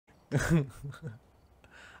Alright,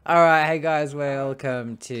 hey guys,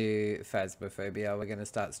 welcome to Phasmophobia. We're gonna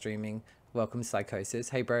start streaming. Welcome, Sycosis.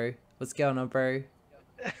 Hey bro, what's going on, bro?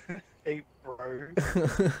 Hey bro.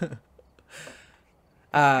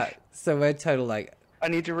 So we're total like... I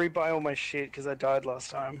need to rebuy all my shit because I died last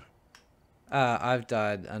time. I've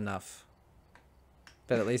died enough.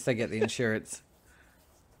 But at least I get the insurance.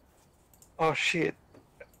 Oh shit.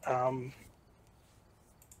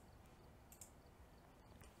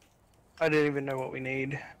 I didn't even know what we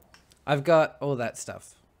need. I've got all that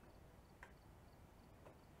stuff.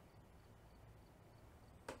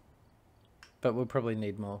 But we'll probably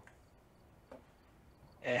need more.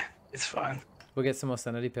 Yeah, it's fine. We'll get some more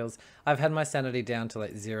sanity pills. I've had my sanity down to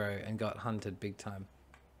like 0 and got hunted big time.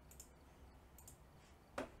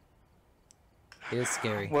 It was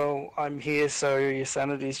scary. Well, I'm here, so your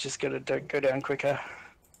sanity's just gonna go down quicker.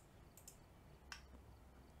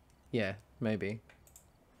 Yeah, maybe.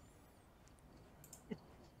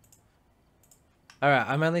 Alright,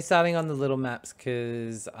 I'm only starting on the little maps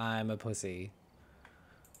because I'm a pussy.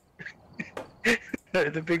 No,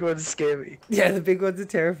 the big ones scare me. Yeah, the big ones are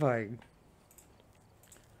terrifying.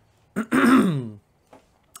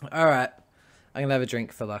 Alright, I'm gonna have a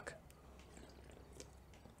drink for luck.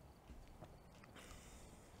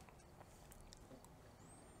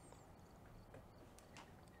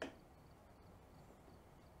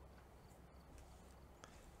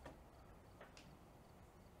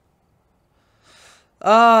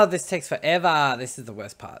 Oh, this takes forever. This is the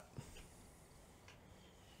worst part.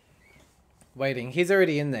 Waiting. He's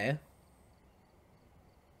already in there.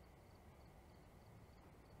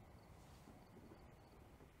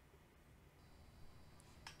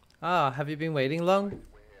 Ah, have you been waiting long?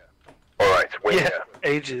 Alright, we're Yeah, here.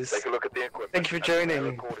 ages. Take a look at the equipment. Thank you for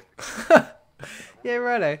joining. Yeah,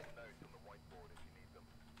 righto.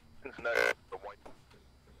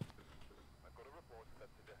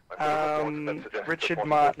 Richard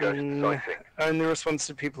Martin only responds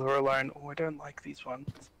to people who are alone. Oh, I don't like these ones.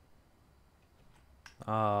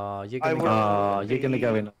 Oh, you're gonna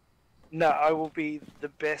go in. No, I will be the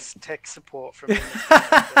best tech support from him.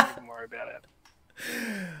 Don't even worry about it.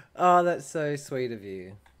 Oh, that's so sweet of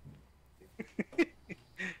you.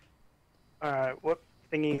 Alright, what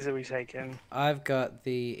thingies are we taking? I've got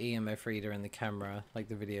the EMF reader and the camera, like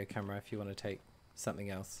the video camera, if you want to take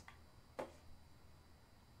something else.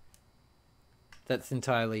 That's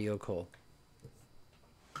entirely your call.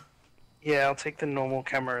 Yeah, I'll take the normal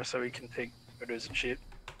camera so we can take photos and shit.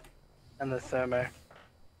 And the thermo.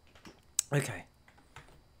 Okay.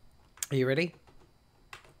 Are you ready?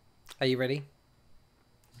 Are you ready?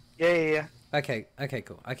 Yeah. Okay,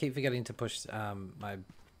 cool. I keep forgetting to push my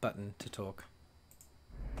button to talk.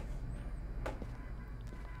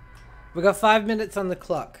 We got 5 minutes on the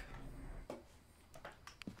clock.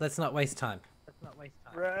 Let's not waste time.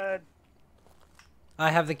 Rad. I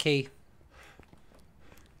have the key.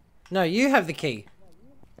 No, you have the key.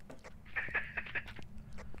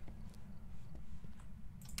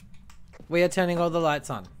 We are turning all the lights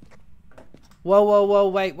on. Whoa,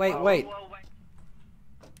 wait.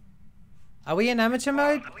 Are we in amateur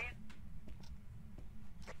mode? What are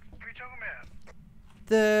you talking about?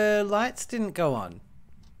 The lights didn't go on.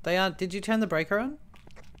 They aren't. Did you turn the breaker on?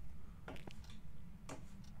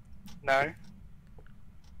 No.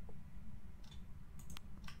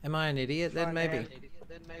 Am I an idiot? Then maybe.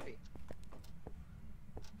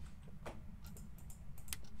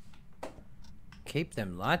 Keep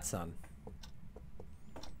them lights on.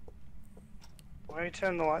 Why don't you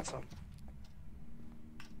turn the lights on?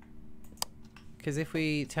 Because if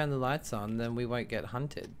we turn the lights on, then we won't get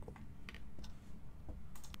hunted.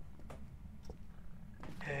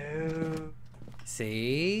 Oh.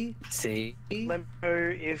 See? Let me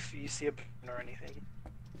know if you see a bone or anything.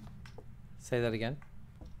 Say that again.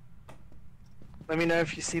 Let me know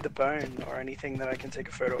if you see the bone or anything that I can take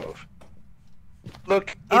a photo of. Look,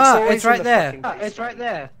 it's Oh, it's in right the there. fucking basement.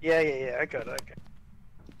 Yeah, I got it, okay.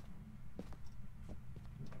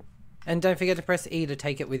 And don't forget to press E to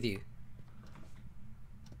take it with you.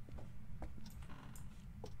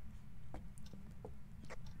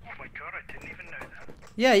 Oh my god, I didn't even know that.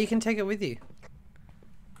 Yeah, you can take it with you.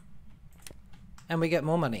 And we get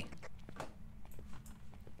more money.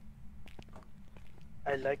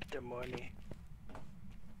 I like the money.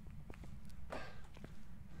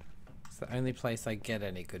 It's the only place I get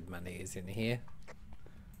any good money is in here.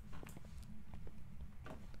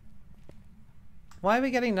 Why are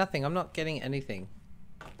we getting nothing? I'm not getting anything.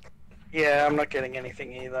 Yeah, I'm not getting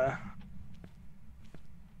anything either.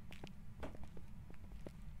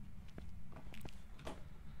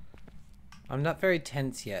 I'm not very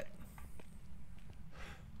tense yet.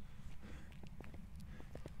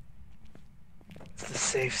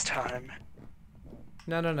 saves time.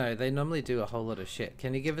 No. They normally do a whole lot of shit.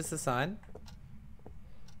 Can you give us a sign?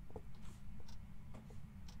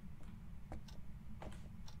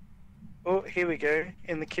 Oh, here we go.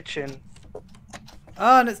 In the kitchen.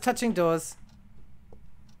 Oh, and it's touching doors.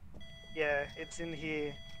 Yeah, it's in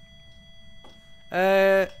here.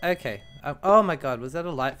 Okay. Oh my god, was that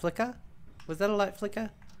a light flicker? Was that a light flicker?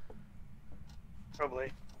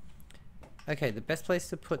 Probably. Okay, the best place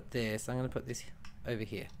to put this, I'm gonna put this over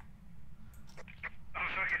here. I'm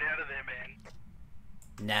fucking out of there, man.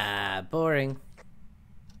 Nah, boring.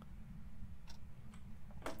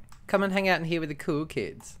 Come and hang out in here with the cool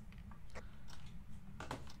kids.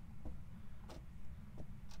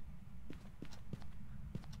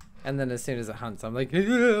 And then as soon as it hunts, I'm like,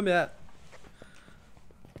 I'm out.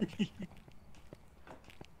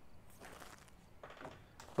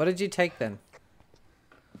 What did you take then?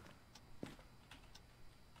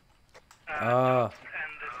 Oh. And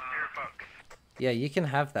the spirit box. Yeah, you can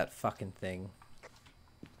have that fucking thing.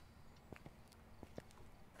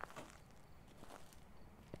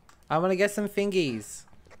 I want to get some fingies.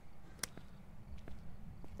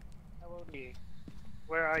 How old are you?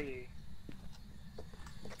 Where are you?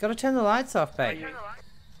 Gotta turn the lights off, babe.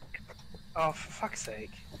 Oh, for fuck's sake.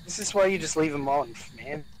 This is why you just leave them on,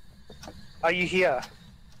 man. Are you here?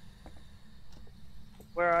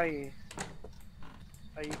 Where are you?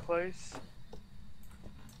 Are you close?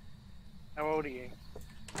 How old are you?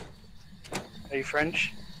 Are you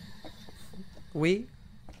French? We?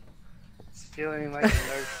 It's feeling like a no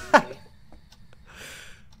from me.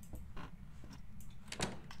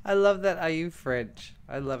 I love that. Are you French?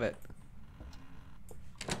 I love it.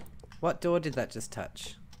 What door did that just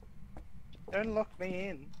touch? Don't lock me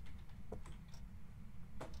in.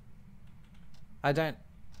 I don't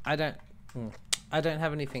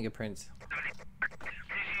have any fingerprints. Did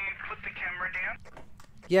you put the camera down?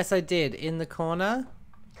 Yes, I did. In the corner.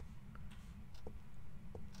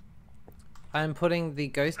 I'm putting the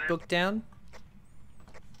ghost book down.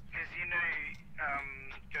 Because you know,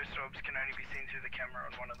 ghost orbs can only be seen through the camera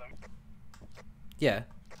on one of them. Yeah.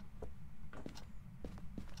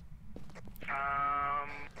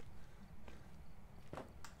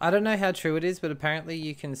 I don't know how true it is, but apparently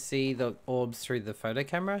you can see the orbs through the photo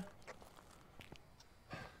camera.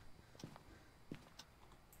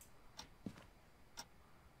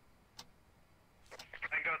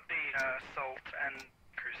 I got the salt and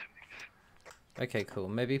crucifix. Okay, cool.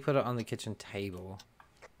 Maybe put it on the kitchen table.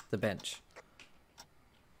 The bench.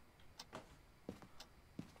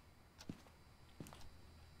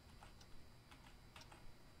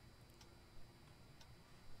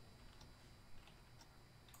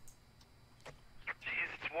 Jeez,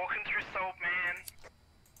 it's walking through salt, man.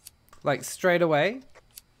 Like straight away.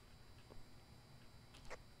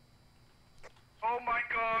 Oh my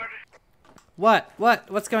god. What?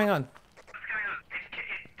 What's going on? What's going on?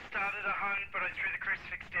 It started a hunt, but I threw the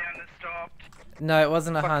crucifix down and it stopped. No, it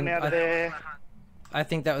wasn't a Fucking hunt. out of there. I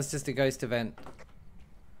think that was just a ghost event.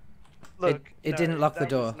 Look, it didn't lock the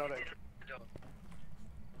that was door. not open.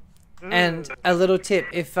 And a little tip,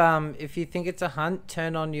 if you think it's a hunt,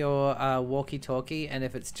 turn on your walkie-talkie, and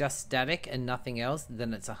if it's just static and nothing else,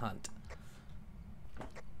 then it's a hunt.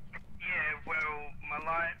 Yeah, well, my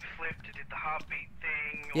light flipped, it did the heartbeat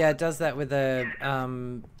thing. Yeah, it does that with a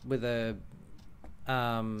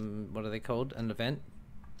what are they called? An event?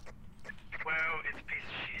 Well, it's a piece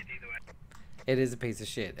of shit either way. It is a piece of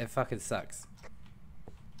shit. It fucking sucks.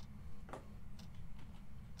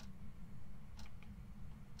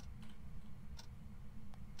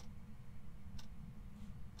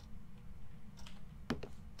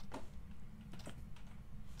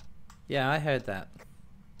 Yeah, I heard that.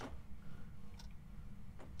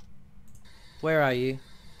 Where are you?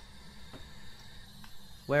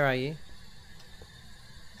 Where are you?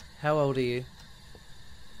 How old are you?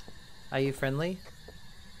 Are you friendly?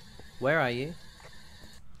 Where are you?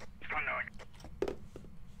 Oh no.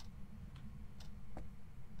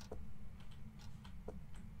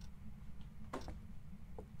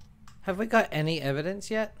 Have we got any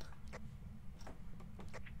evidence yet?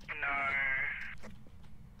 No.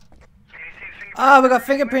 Can you see the fingerprints? Oh, we got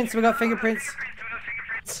fingerprints. We got fingerprints.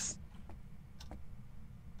 Fingerprints.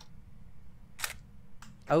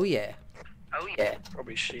 Oh yeah. Oh yeah.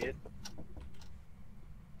 Probably shit.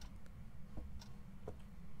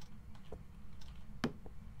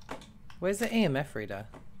 Where's the EMF reader?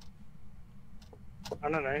 I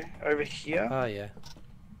don't know. Over here? Oh yeah.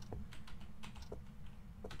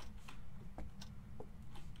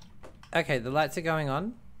 Okay, the lights are going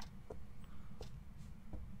on.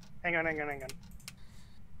 Hang on.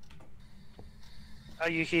 Are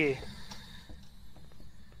you here?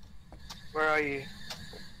 Where are you?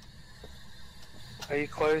 Are you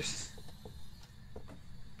close?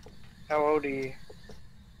 How old are you?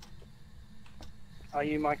 Are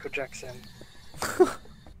you Michael Jackson?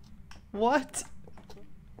 What?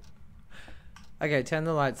 Okay, turn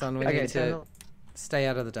the lights on. We need to stay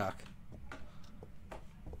out of the dark.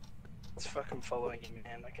 It's fucking following you,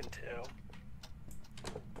 man. I can tell.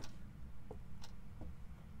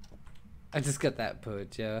 I just got that.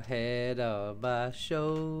 Put your head on my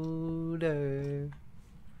shoulder.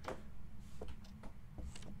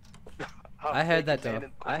 I heard that door.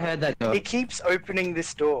 I heard that door. It keeps opening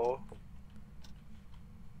this door.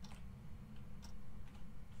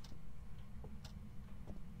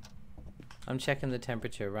 I'm checking the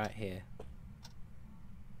temperature right here.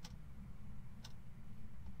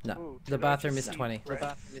 No, Ooh, the did I bathroom just is see 20. The breath?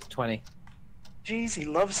 bathroom is 20. Jeez, he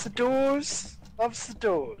loves the doors. Loves the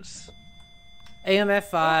doors. EMF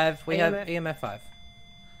 5. We have EMF 5.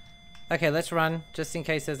 Okay, let's run, just in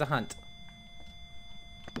case there's a hunt.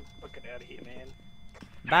 Fucking out of here, man.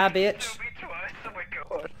 Bye, bitch. Tell me twice. Oh my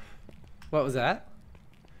god. What was that?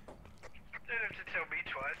 Don't have to tell me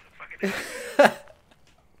twice. Fucking.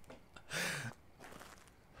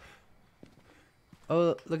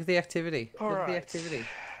 Oh, look at the activity. All Look at the right. activity.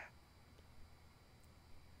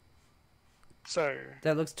 So.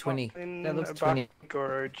 That looks 20. That looks 20.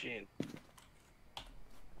 Origin.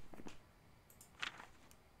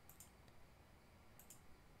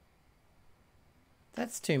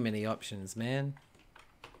 That's too many options, man.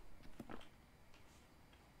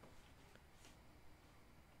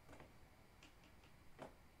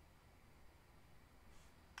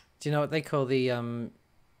 Do you know what they call the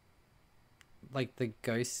like the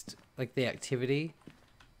ghost, like the activity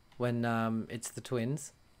when it's the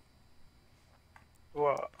twins?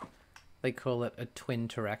 What? They call it a twin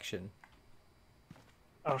interaction.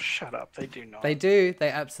 Oh, shut up. They do not. They do. They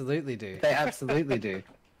absolutely do. They absolutely do.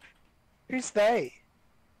 Who's they?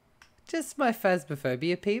 Just my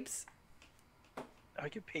phasmophobia peeps. Oh,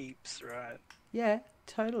 your peeps, right. Yeah,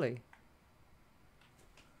 totally.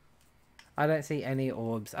 I don't see any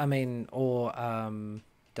orbs. I mean, or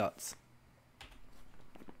dots.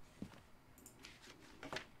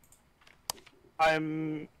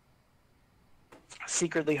 I'm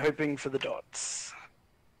secretly hoping for the dots.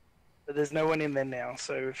 But there's no one in there now,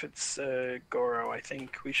 so if it's Goro, I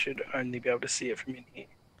think we should only be able to see it from in here.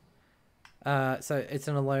 So it's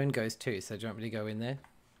an alone ghost too, so do you want me to go in there?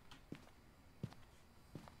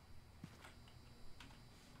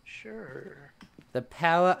 Sure. The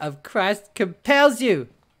power of Christ compels you!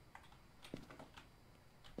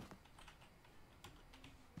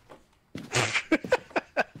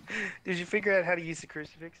 Did you figure out how to use the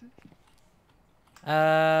crucifixes?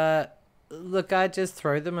 Look, I just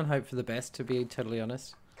throw them and hope for the best, to be totally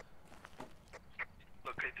honest.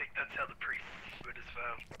 Look, I think that's how the priests would as well.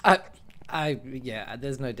 Yeah,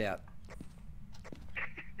 there's no doubt.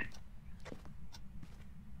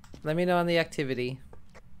 Let me know on the activity.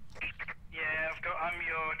 Yeah, I'm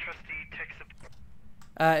your trusty tech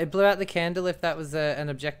support. It blew out the candle if that was an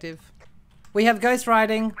objective. We have ghost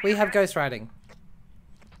riding. We have ghost riding.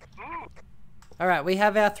 Ooh. All right, we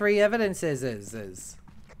have our 3 evidences. Smiling.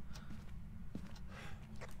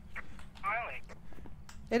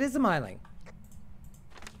 It is a myling.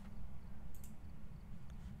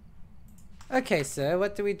 Okay, sir,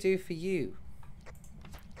 what do we do for you?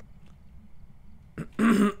 He's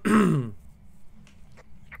a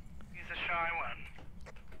shy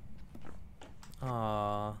one.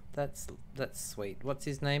 Aw, that's sweet. What's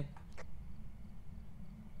his name?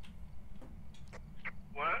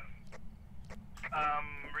 What?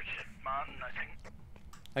 Richard Martin, I think.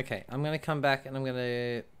 Okay, I'm gonna come back and I'm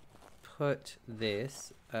gonna put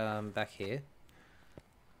this back here.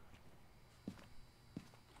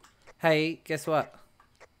 Hey, guess what?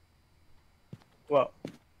 What?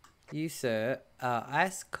 You, sir, are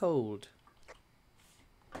ice cold.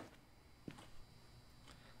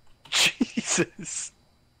 Jesus.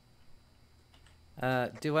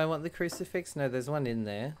 Do I want the crucifix? No, there's one in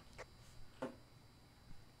there.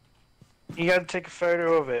 You gotta take a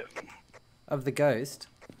photo of it. Of the ghost?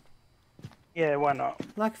 Yeah, why not?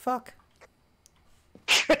 Like fuck.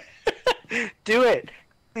 Do it!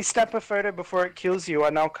 Please snap a photo before it kills you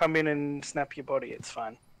and I'll come in and snap your body, it's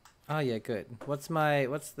fine. Oh yeah, good.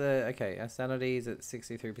 Okay, our sanity is at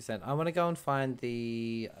 63%. I want to go and find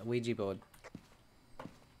the Ouija board.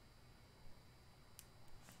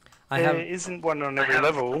 There isn't one on every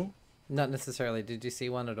level. Not necessarily. Did you see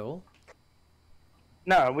one at all?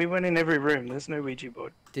 No, we went in every room, there's no Ouija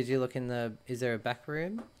board. Did you look in the... Is there a back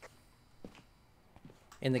room?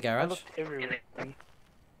 In the I garage? looked every room.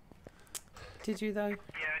 Did you though? Yeah,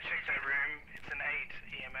 I checked that room.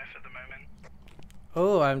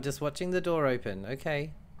 Oh, I'm just watching the door open.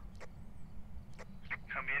 Okay.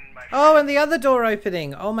 Come in, my friend. Oh, and the other door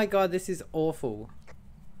opening. Oh my god, this is awful.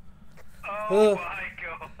 Oh Ugh. my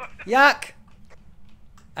god. Yuck!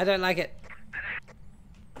 I don't like it.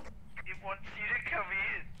 It wants you to come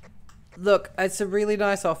in. Look, it's a really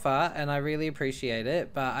nice offer and I really appreciate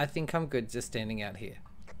it, but I think I'm good just standing out here.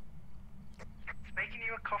 It's making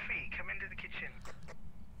you a coffee. Come into the kitchen.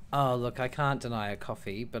 Oh, look, I can't deny a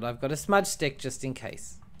coffee, but I've got a smudge stick just in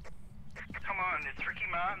case. Come on, it's Ricky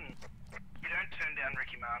Martin. You don't turn down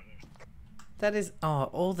Ricky Martin. That is... Oh,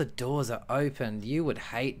 all the doors are open. You would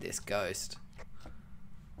hate this ghost.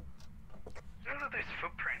 Look at those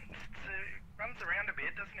footprints. It runs around a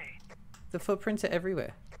bit, doesn't he? The footprints are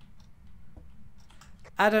everywhere.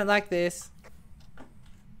 I don't like this.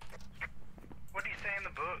 What do you say in the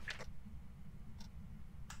book?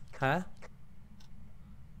 Huh?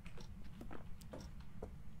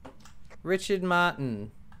 Richard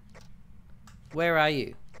Martin. Where are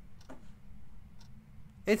you?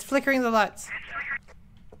 It's flickering the lights.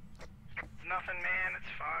 It's nothing, man.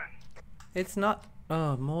 It's fine. It's not...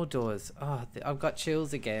 Oh, more doors. Oh, I've got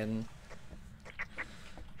chills again.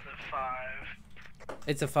 It's a 5.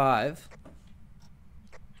 It's a 5.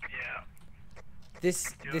 Yeah.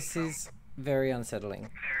 This is very unsettling.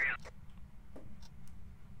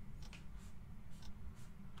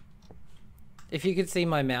 If you could see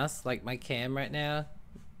my mouse, like my cam right now,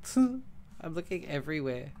 I'm looking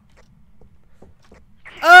everywhere.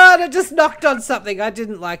 Oh, and I just knocked on something. I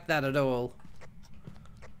didn't like that at all.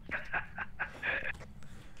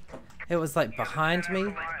 It was like behind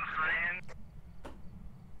me.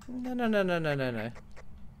 No, no, no, no, no, no, no. It's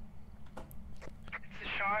a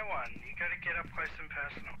shy one. You gotta get up close and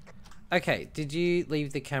personal. Okay, did you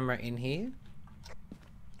leave the camera in here?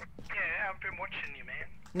 Yeah, I've been watching you, man.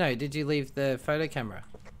 No, did you leave the photo camera?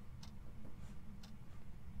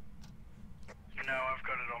 No, I've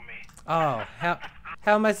got it on me. Oh,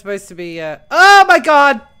 how am I supposed to be, Oh my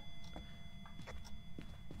god!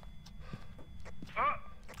 Oh!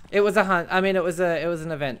 It was a hunt. I mean, it was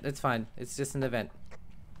an event. It's fine. It's just an event.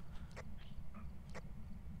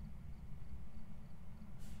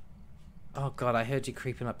 Oh god, I heard you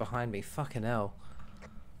creeping up behind me. Fucking hell.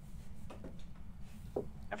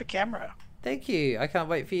 Have a camera. Thank you. I can't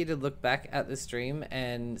wait for you to look back at the stream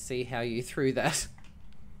and see how you threw that.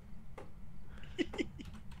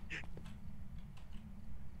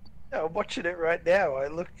 Yeah, I'm watching it right now. I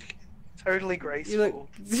look totally graceful.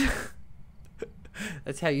 You look...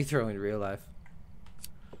 That's how you throw in real life.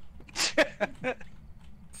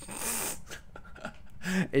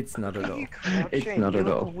 It's not at all. It's not at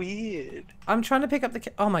all. Weird. I'm trying to pick up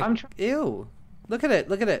the oh my ew. Look at it.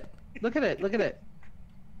 Look at it. Look at it. Look at it.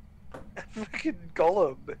 Fucking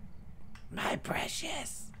Gollum. My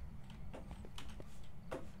precious.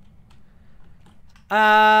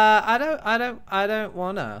 I don't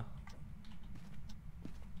wanna.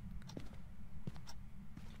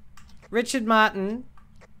 Richard Martin,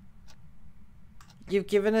 you've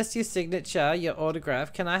given us your signature, your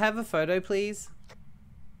autograph. Can I have a photo, please?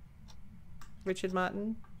 Richard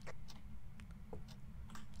Martin.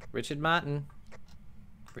 Richard Martin.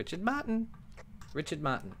 Richard Martin. Richard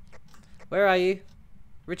Martin. Where are you?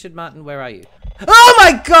 Richard Martin, where are you? Oh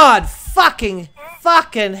my god! Fucking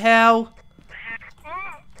hell!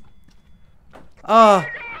 Oh.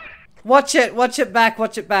 Watch it back,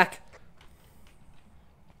 watch it back.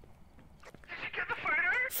 Did you get the photo?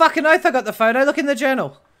 Fucking oath I got the photo, look in the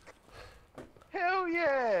journal. Hell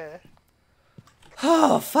yeah!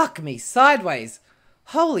 Oh, fuck me, sideways.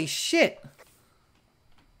 Holy shit.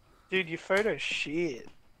 Dude, your photo's shit.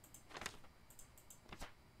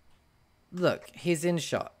 Look, he's in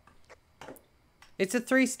shot. It's a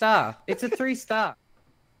 3-star. It's a 3-star.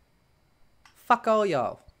 Fuck all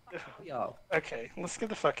y'all. Y'all. Okay, let's get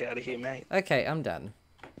the fuck out of here, mate. Okay, I'm done.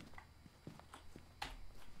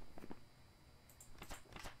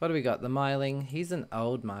 What do we got? The Myling. He's an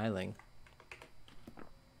old Myling.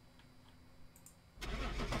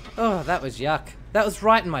 Oh, that was yuck. That was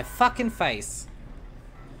right in my fucking face.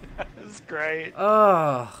 That's great.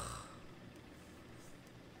 Oh.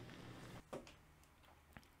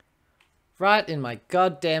 Right in my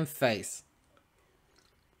goddamn face.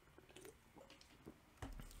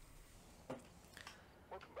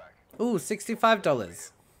 Ooh,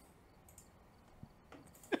 $65.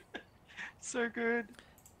 So good.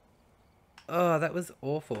 Oh, that was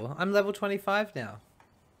awful. I'm level 25 now.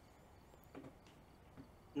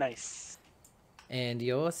 Nice. And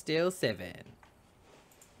you're still 7.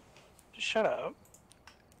 Just shut up.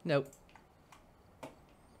 Nope.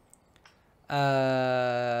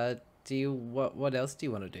 What else do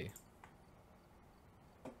you want to do?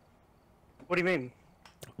 What do you mean?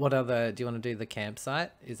 What other... Do you want to do the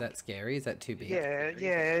campsite? Is that scary? Is that too big?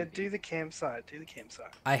 Yeah, do the campsite. Do the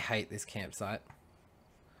campsite. I hate this campsite.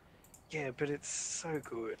 Yeah, but it's so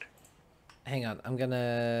good. Hang on, I'm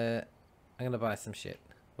gonna buy some shit.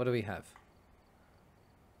 What do we have?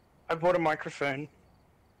 I bought a microphone.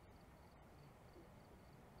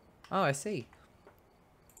 Oh, I see.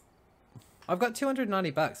 I've got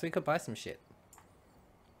 290 bucks. We could buy some shit.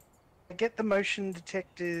 Get the motion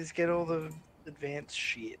detectors, get all the advanced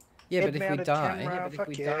shit. Yeah, but if we Head-mounted die, camera,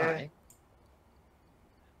 fuck yeah.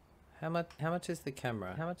 How much is the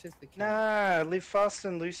camera? Nah, live fast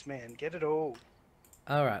and loose, man. Get it all.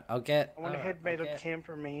 All right, I'll get. I want a head-mounted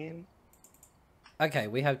camera, man. Okay,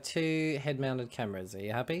 we have 2 head-mounted cameras. Are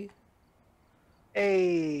you happy?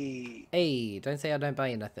 Hey. Hey, don't say I don't buy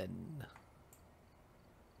you nothing.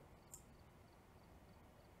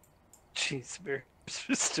 Jeez, Merry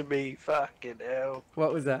Christmas to me. Fucking hell.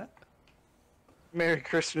 What was that? Merry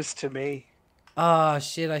Christmas to me. Oh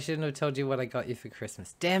shit! I shouldn't have told you what I got you for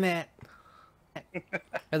Christmas. Damn it!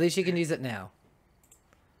 At least you can use it now.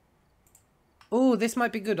 Oh, this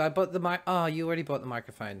might be good. I bought the mic. Oh, you already bought the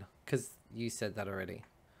microphone because you said that already.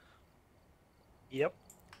 Yep.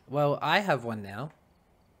 Well, I have one now.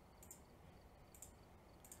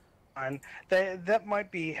 And that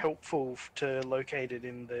might be helpful to locate it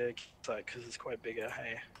in the campsite because it's quite bigger.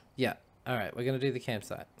 Hey. Yeah. All right, we're gonna do the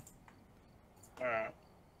campsite. All right.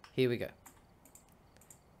 Here we go.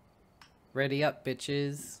 Ready up,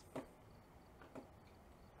 bitches.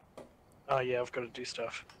 Oh yeah, I've got to do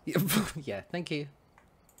stuff. Yeah, thank you.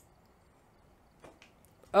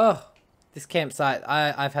 Oh, this campsite.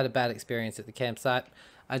 I've had a bad experience at the campsite.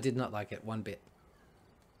 I did not like it one bit.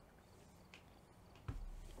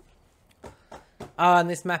 Oh, and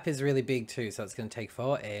this map is really big too, so it's going to take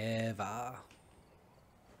forever.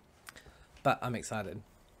 But I'm excited.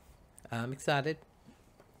 I'm excited.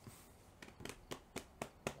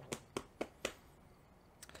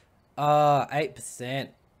 Oh, 8%.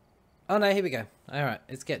 Oh no, here we go. Alright,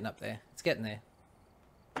 it's getting up there. It's getting there.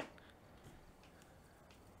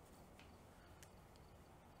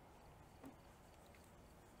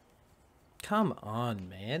 Come on,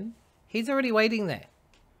 man. He's already waiting there.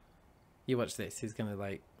 You watch this. He's gonna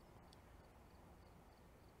like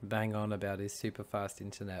bang on about his super fast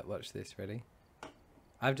internet. Watch this. Ready?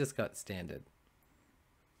 I've just got standard.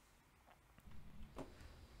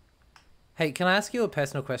 Hey, can I ask you a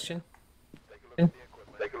personal question?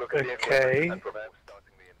 Okay.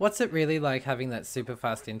 What's it really like having that super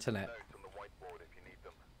fast internet?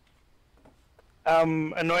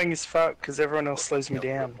 Annoying as fuck because everyone else slows me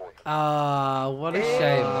down. Ah, what a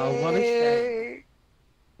shame. Oh, what a shame.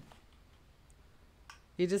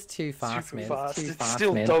 You're just too fast, Super man. fast. Too It's fast,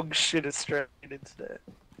 still man. dog shit Australian internet.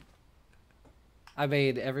 I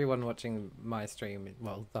mean, everyone watching my stream,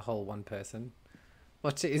 well, the whole one person.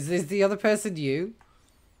 Is this the other person you?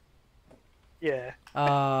 Yeah.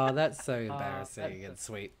 Oh, that's so embarrassing and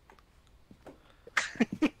sweet.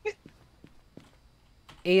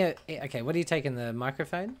 Okay, what are you taking? The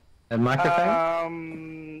microphone? The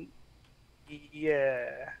microphone?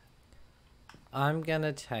 Yeah. I'm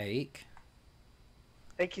gonna take...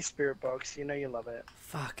 Take your spirit box. You know you love it.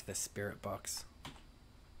 Fuck the spirit box.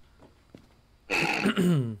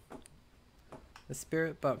 The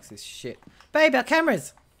spirit box is shit. Babe, our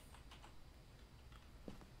cameras!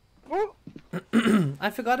 Ooh. I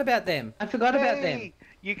forgot about them. Hey,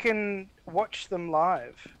 you can watch them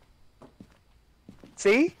live.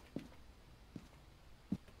 See?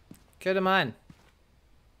 Go to mine.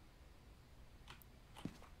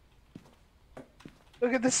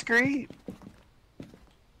 Look at the screen.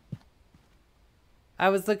 I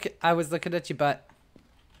was looking at your butt.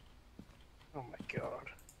 Oh my god.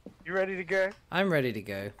 You ready to go? I'm ready to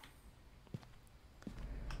go.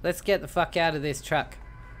 Let's get the fuck out of this truck.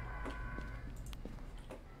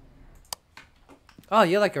 Oh,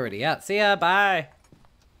 you're like already out. See ya, bye.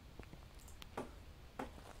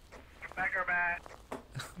 Back or back.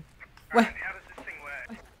 What? How does this thing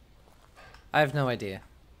work? I have no idea.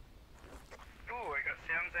 Oh, I got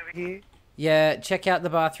sounds over here. Yeah, check out the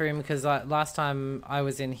bathroom because last time I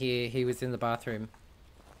was in here, he was in the bathroom.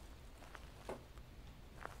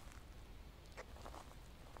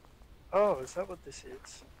 Oh, is that what this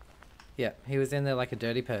is? Yeah, he was in there like a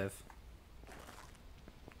dirty perv.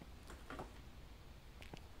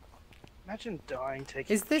 Imagine dying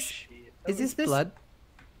taking Is this shit. is this blood?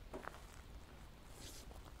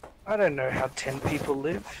 I don't know how 10 people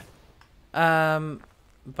live.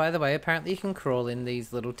 By the way, apparently you can crawl in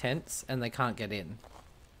these little tents and they can't get in.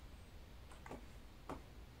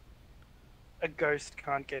 a ghost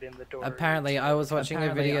can't get in the door. Apparently, I was watching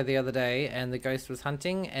a video the other day, and the ghost was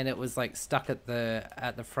hunting, and it was like stuck at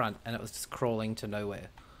the front, and it was just crawling to nowhere.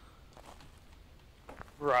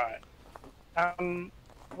 Right.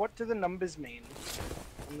 What do the numbers mean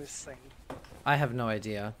on this thing? I have no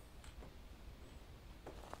idea.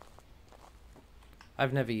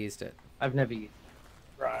 I've never used it.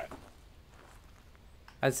 Right.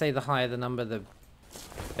 I'd say the higher the number, the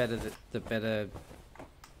better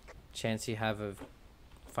chance you have of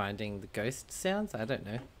finding the ghost sounds. I don't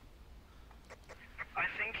know. I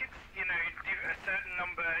think it's, you know, a certain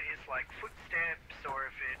number is like footsteps, or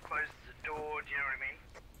if it closes a door, do you know what I mean?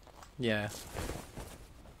 Yeah.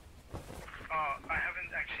 Oh, I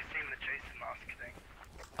haven't actually seen the Jason mask thing.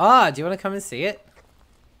 Ah, do you want to come and see it?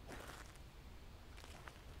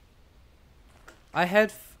 I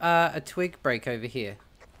heard a twig break over here.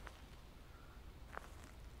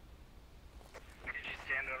 Did you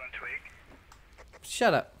stand on a twig?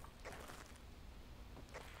 Shut up.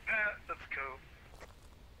 That's cool.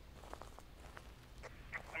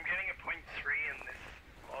 I'm getting a .3 in this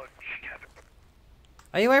lodge cabin.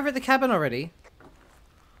 Are you over at the cabin already?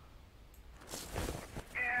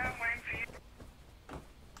 Yeah, I'm waiting for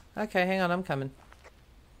you. Okay, hang on, I'm coming.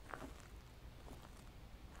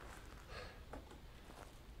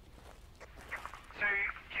 So,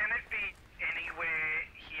 can it be anywhere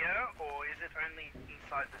here, or is it only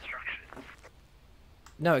inside the structures?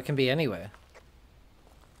 No, it can be anywhere.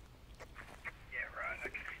 Yeah, right,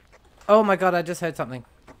 okay. Oh my god, I just heard something.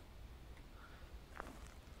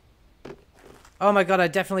 Oh my god, I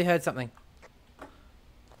definitely heard something.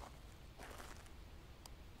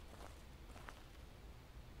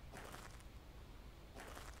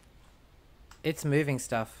 It's moving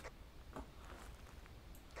stuff.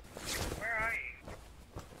 Where are you?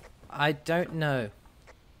 I don't know.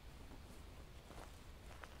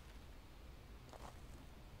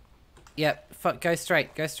 Yep, go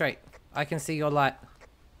straight, go straight. I can see your light.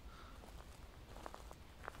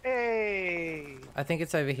 Hey! I think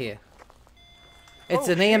it's over here. It's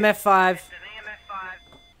Oh, an shit. EMF 5. It's an EMF 5.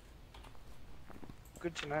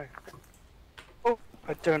 Good to know. Oh,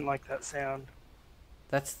 I don't like that sound.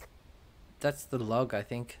 That's the log, I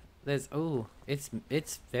think. There's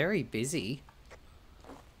it's very busy.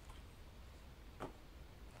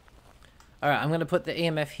 Alright, I'm gonna put the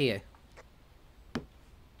EMF here.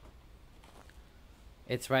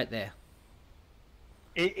 It's right there.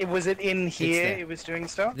 Was it in here? there. It was doing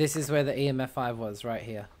stuff? This is where the EMF 5 was, right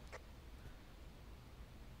here.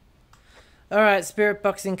 Alright, spirit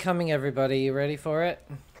box incoming, everybody. You ready for it?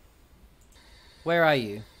 Where are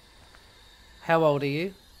you? How old are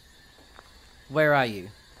you? Where are you?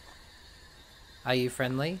 Are you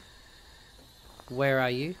friendly? Where are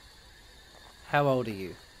you? How old are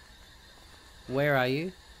you? Where are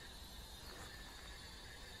you?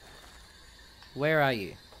 Where are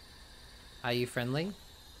you? Are you friendly?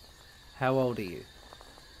 How old are you?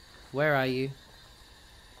 Where are you?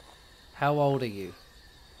 How old are you?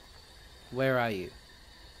 Where are you?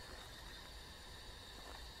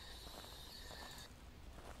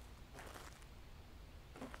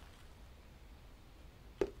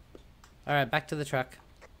 Alright, back to the truck.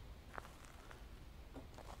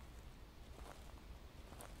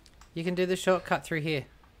 You can do the shortcut through here.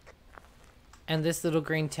 And this little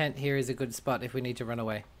green tent here is a good spot if we need to run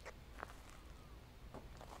away.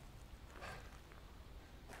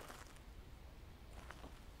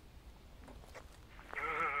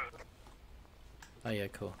 Oh yeah,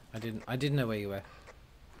 cool. I didn't know where you were.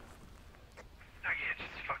 Oh yeah,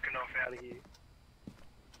 just fucking off out of here.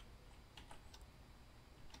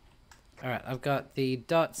 Alright, I've got the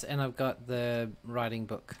dots and I've got the writing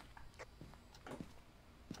book.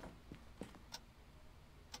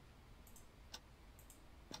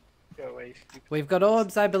 Go away. Stupid. We've got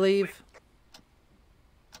orbs, I believe.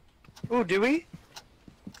 Oh, do we?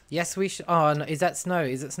 Yes, we should. Oh, no, is that snow?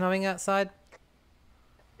 Is it snowing outside?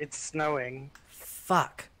 It's snowing.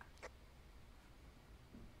 Fuck.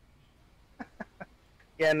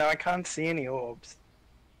 Yeah, no, I can't see any orbs.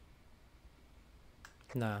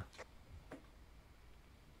 No.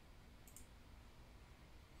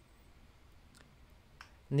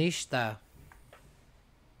 Nishta.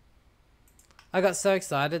 I got so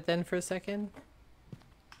excited then for a second.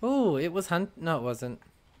 Ooh, it was no, it wasn't.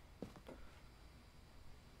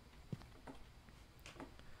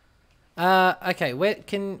 Okay, where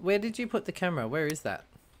did you put the camera? Where is that?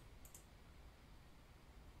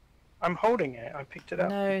 I'm holding it. I picked it up.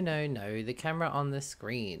 No, the camera on the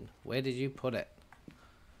screen. Where did you put it?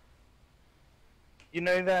 You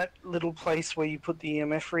know that little place where you put the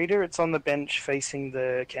EMF reader? It's on the bench facing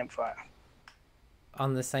the campfire.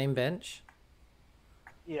 On the same bench?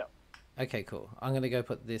 Yeah. Okay, cool. I'm gonna go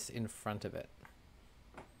put this in front of it.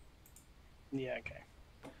 Yeah, okay.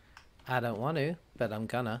 I don't want to, but I'm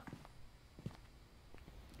gonna.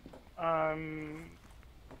 Are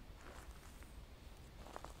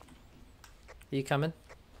you coming?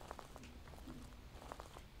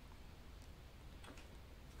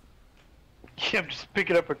 Yeah, I'm just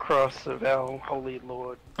picking up a cross of our holy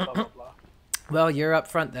lord, blah blah blah. Well, you're up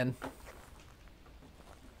front then.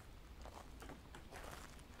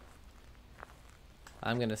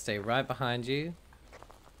 I'm gonna stay right behind you.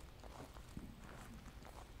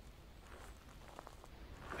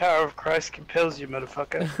 Power of Christ compels you,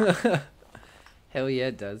 motherfucker. Hell yeah,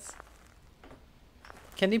 it does.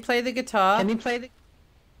 Can you play the guitar? Can you play the...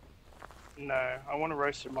 No, I want to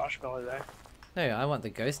roast a marshmallow though. No, I want the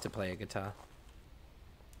ghost to play a guitar.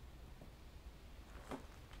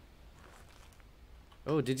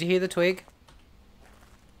 Oh, did you hear the twig?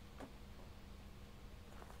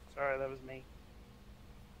 Sorry, that was me.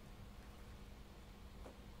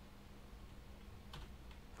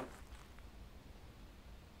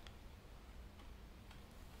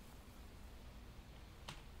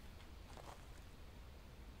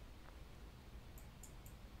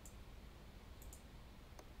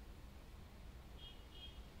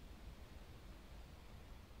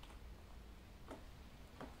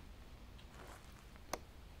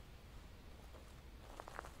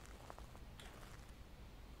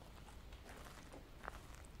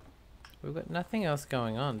 We've got nothing else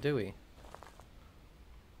going on, do we?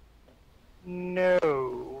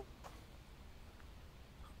 No.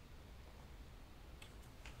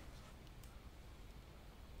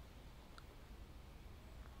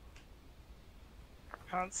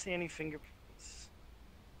 Can't see any fingerprints.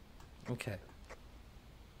 Okay.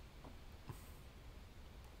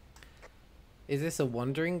 Is this a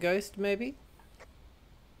wandering ghost, maybe?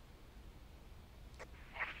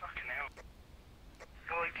 Fucking hell.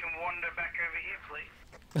 Well, you can wander back over here,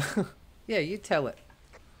 please. Yeah, you tell it.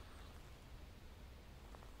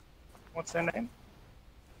 What's her name?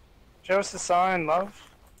 Show us the sign,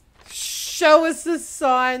 love. Show us the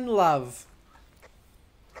sign, love.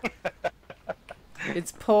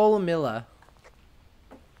 It's Paul Miller.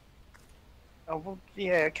 Oh, well,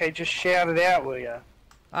 yeah, okay, just shout it out, will ya?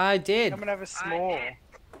 I did. Come and have a s'more.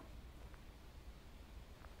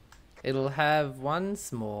 It'll have one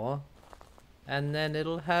s'more, and then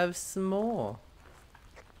it'll have some more.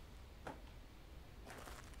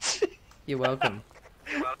 You're welcome.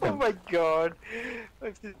 Oh my god.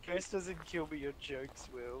 If the ghost doesn't kill me, your jokes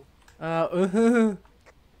will.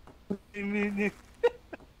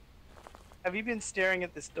 Have you been staring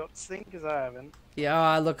at this dots thing? Because I haven't.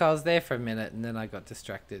 Yeah, look, I was there for a minute, and then I got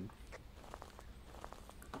distracted.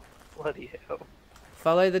 Bloody hell.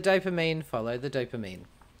 Follow the dopamine, follow the dopamine.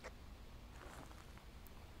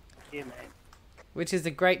 Yeah, mate. Which is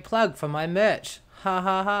a great plug for my merch. Ha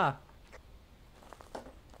ha ha.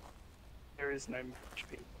 There is no merch,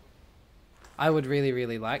 people. I would really,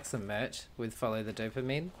 really like some merch with follow the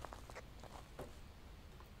dopamine.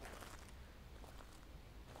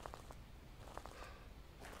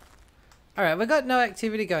 Alright, we've got no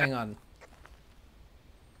activity going on.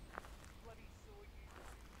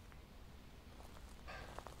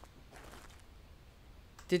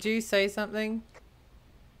 Did you say something?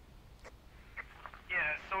 Yeah,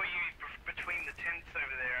 I saw you between the tents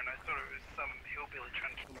over there, and I thought it was some hillbilly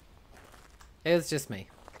trying to kill me. It was just me.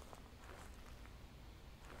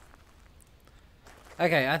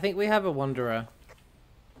 Okay, I think we have a wanderer.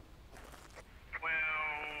 Well,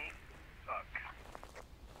 fuck.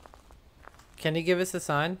 Can you give us a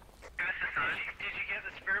sign? Did you get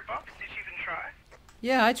the spirit box? Did you even try?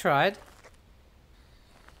 Yeah, I tried.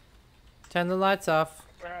 Turn the lights off.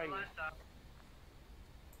 Where are you?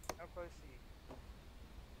 How close are you?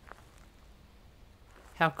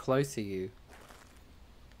 How close are you?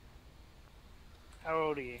 How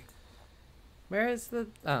old are you? Where is the...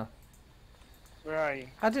 Oh. Where are you?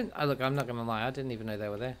 I didn't... Oh, look, I'm not gonna lie. I didn't even know they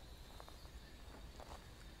were there.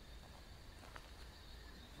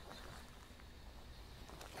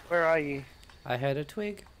 Where are you? I heard a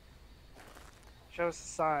twig. Show us a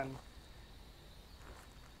sign.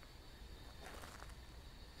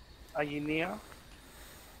 Are you near?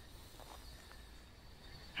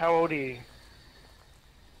 How old are you?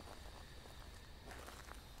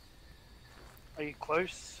 Are you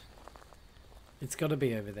close? It's got to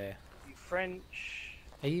be over there. Are you French?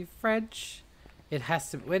 Are you French? It has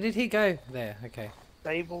to... Where did he go? There, okay.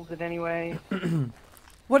 Disabled in any way?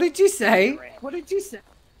 What did you say? What did you say?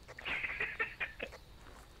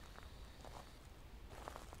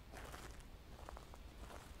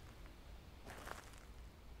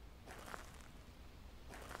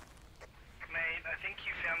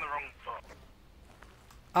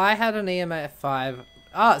 I had an EMF 5.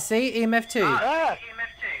 Ah, see? EMF 2. Ah!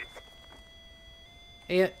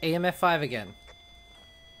 EMF 5 again.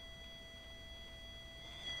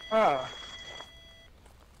 Ah.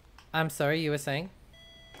 I'm sorry, you were saying?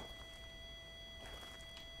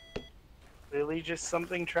 Really just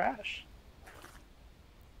something trash.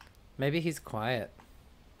 Maybe he's quiet.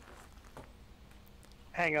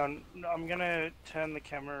 Hang on, I'm gonna turn the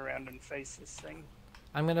camera around and face this thing.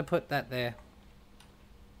 I'm gonna put that there.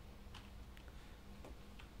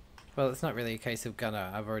 Well, it's not really a case of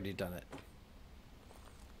gonna. I've already done it.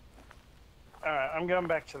 Alright, I'm going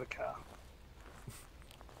back to the car.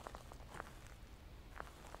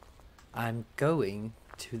 I'm going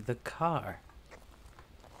to the car.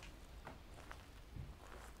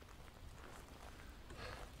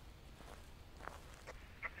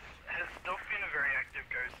 Has Doc been a very active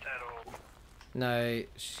ghost at all? No,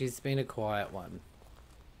 she's been a quiet one.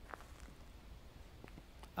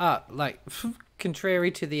 Ah, like,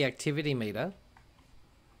 contrary to the activity meter.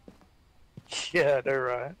 Yeah, I know,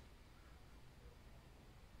 right?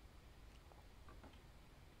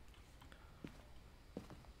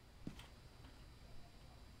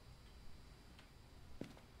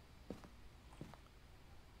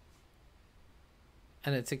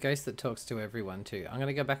 And it's a ghost that talks to everyone too. I'm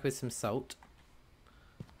gonna go back with some salt.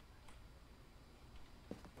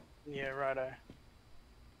 Yeah, righto.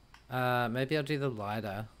 Maybe I'll do the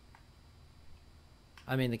lighter.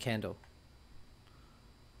 I mean the candle.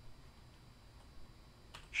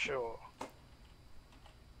 Sure.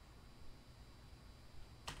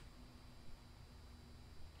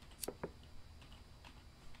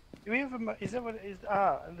 Do we have a is that what it is?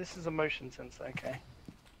 Ah, this is a motion sensor, okay.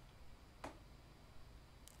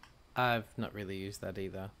 I've not really used that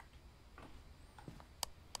either.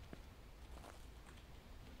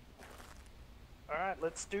 Alright,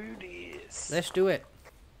 let's do this. Let's do it.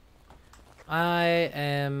 I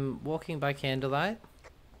am walking by candlelight.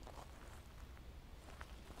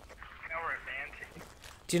 How romantic.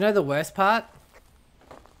 Do you know the worst part?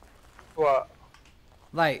 What?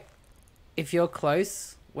 Like, if you're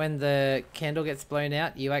close, when the candle gets blown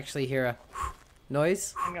out, you actually hear a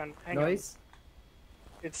noise. Hang on, hang Noise. on.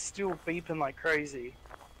 It's still beeping like crazy.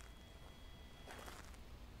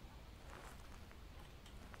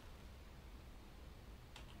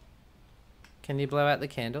 Can you blow out the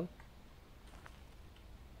candle?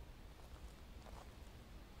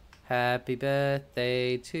 Happy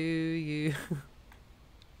birthday to you.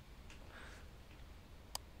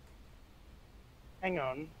 Hang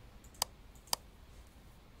on.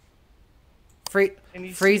 Can you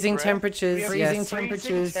see Freezing breath? temperatures. We have Yes.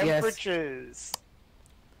 freezing temperatures.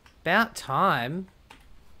 About time.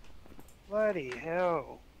 Bloody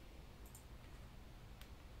hell.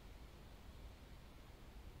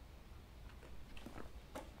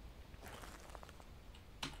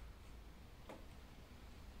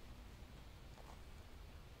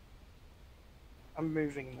 I'm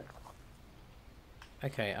moving them.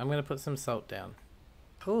 Okay, I'm gonna put some salt down.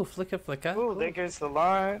 Ooh, flicker, flicker. Oh, there goes the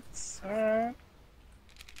lights. Alright.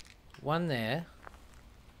 One there.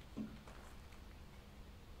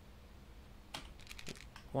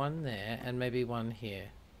 One there, and maybe one here.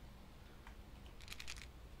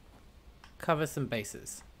 Cover some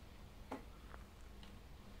bases.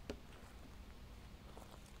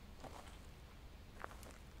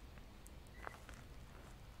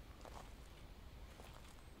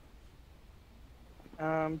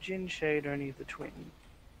 Gin Shade only the twin.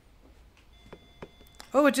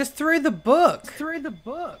 Oh, it just threw the book!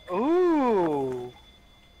 Ooh!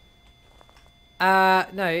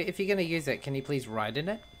 No, if you're gonna use it, can you please write in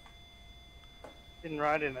it? Didn't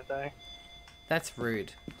write in it though. That's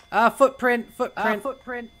rude. Footprint!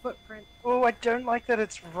 Footprint! Oh, I don't like that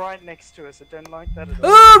it's right next to us. I don't like that at all.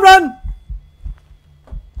 Oh, run!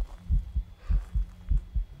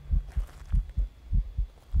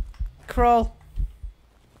 Crawl.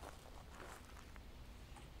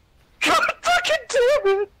 God fucking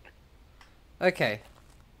damn it! Okay.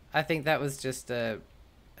 I think that was just one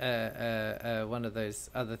of those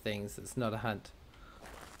other things. It's not a hunt.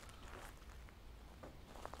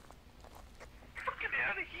 Fucking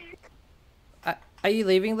out of here! Are you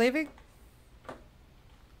leaving?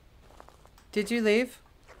 Did you leave?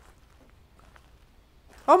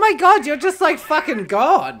 Oh my god, you're just like fucking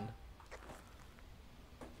gone!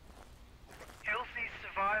 Healthy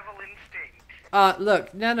survival instinct.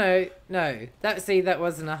 Look, no. That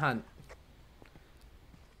wasn't a hunt.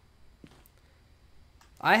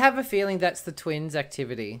 I have a feeling that's the twins'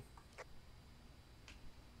 activity.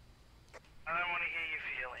 I don't want to hear you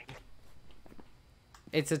feeling.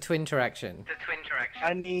 It's a twin interaction.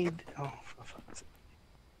 I need... Oh, for fuck's sake.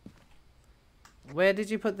 Where did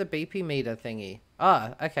you put the BP meter thingy?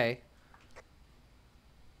 Ah, okay.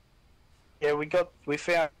 Yeah, we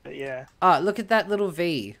found it, yeah. Ah, look at that little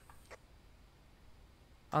V.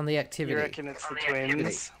 On the activity. You reckon it's the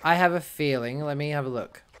twins? I have a feeling. Let me have a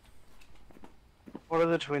look. What do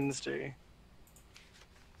the twins do?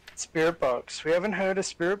 Spirit box. We haven't heard a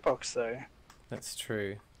spirit box though. That's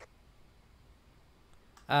true.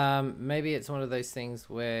 Maybe it's one of those things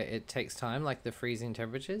where it takes time, like the freezing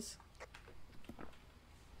temperatures.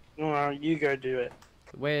 Well, you go do it.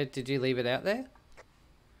 Where did you leave it out there?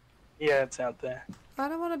 Yeah, it's out there. I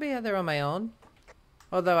don't want to be out there on my own.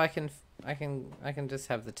 Although I can just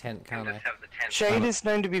have the tent, can't I? Shade is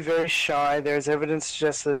known to be very shy. There's evidence to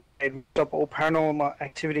suggest that they'd stop all paranormal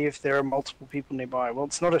activity if there are multiple people nearby. Well,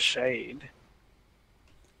 it's not a shade.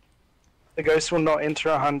 The ghost will not enter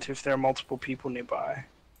a hunt if there are multiple people nearby.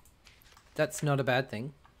 That's not a bad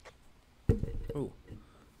thing. Ooh.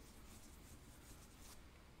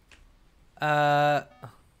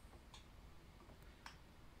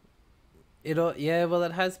 Yeah, well,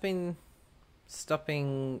 it has been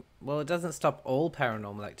stopping. Well, it doesn't stop all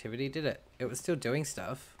paranormal activity, did it? It was still doing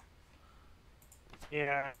stuff.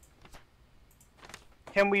 Yeah.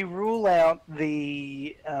 Can we rule out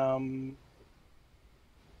the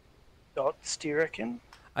dots, do you reckon?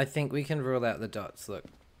 I think we can rule out the dots, look.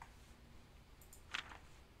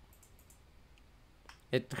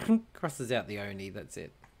 It crosses out the Oni, that's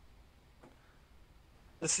it.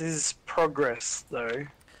 This is progress, though.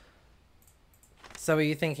 So are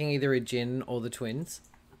you thinking either a Jinn or the twins?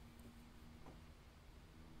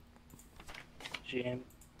 Jinn.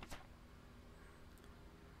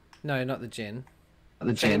 No, not the Jinn.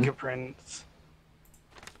 The Jinn. Fingerprints.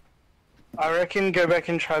 I reckon go back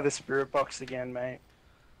and try the spirit box again, mate.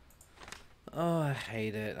 Oh, I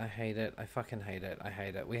hate it. I hate it. I fucking hate it. I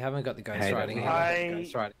hate it. We haven't got the ghost Hate it.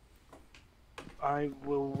 riding. I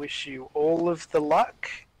will wish you all of the luck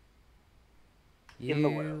in the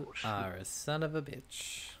You world. are a son of a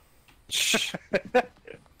bitch.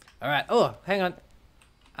 Alright. Oh, hang on.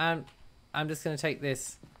 I'm just going to take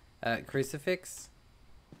this crucifix.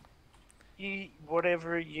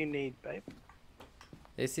 Whatever you need, babe.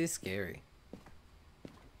 This is scary.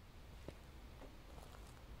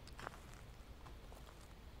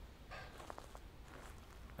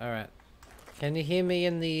 Alright. Can you hear me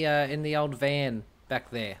in the old van back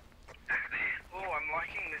there? Oh, I'm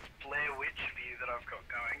liking this Blair Witch view that I've got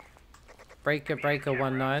going. Breaker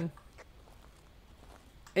 19.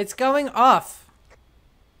 It's going off.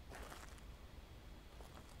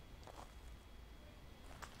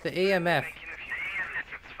 The EMF.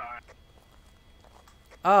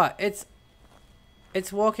 Ah, it's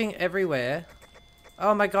walking everywhere.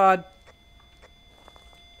 Oh my god.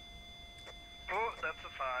 Oh, that's a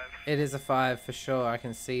 5. It is a 5 for sure. I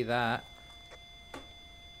can see that.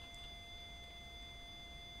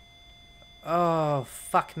 Oh,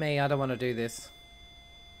 fuck me. I don't want to do this.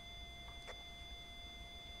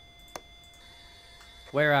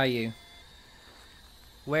 Where are you?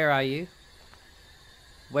 Where are you?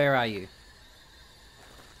 Where are you?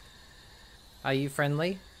 Are you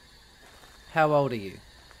friendly? How old are you?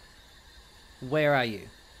 Where are you?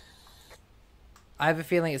 I have a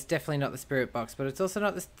feeling it's definitely not the spirit box, but it's also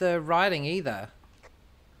not the writing either.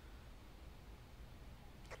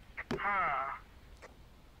 Huh.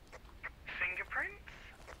 Fingerprints?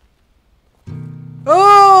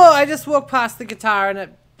 Oh! I just walked past the guitar and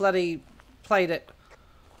it bloody played it.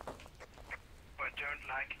 I don't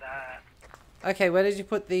like that. Okay, where did you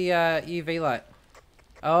put the UV light?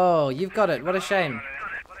 Oh, you've got it. What a shame.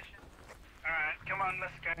 Alright, come on,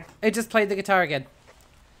 let's go. It just played the guitar again.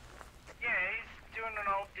 Yeah, he's doing an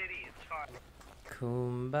old ditty, it's fine.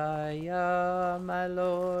 Kumbaya, my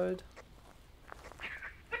lord.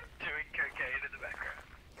 Doing cocaine in the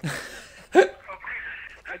background.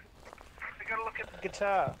 I gotta look at the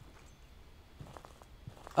guitar.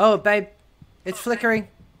 Oh, babe. It's flickering.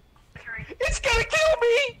 It's gonna kill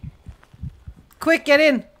me! Quick, get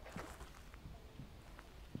in.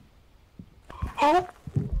 Oh!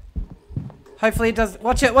 Hopefully it does.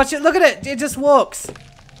 Watch it, watch it. Look at it. It just walks.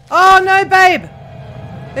 Oh, no, babe.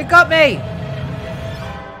 It got me.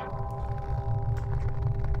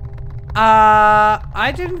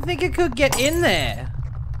 I didn't think it could get in there.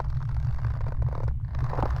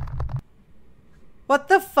 What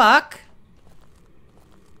the fuck?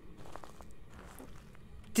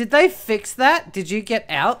 Did they fix that? Did you get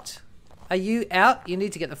out? Are you out? You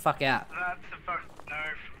need to get the fuck out. That's a fuck no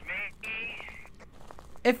from me.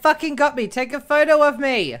 It fucking got me. Take a photo of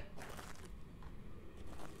me.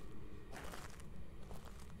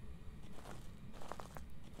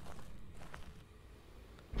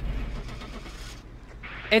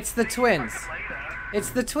 It's the twins.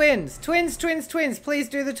 It's the twins. Twins, twins, twins. Please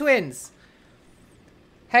do the twins.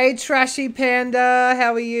 Hey, Trashy Panda.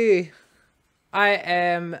 How are you? I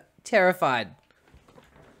am terrified.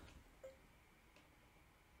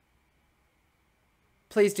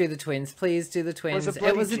 Please do the twins. Please do the twins.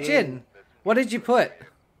 It was a gin. What did you put?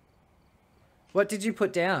 What did you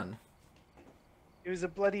put down? It was a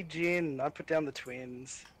bloody gin. I put down the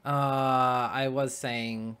twins. I was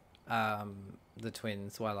saying the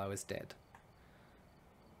twins while I was dead.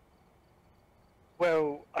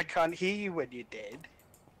 Well, I can't hear you when you're dead.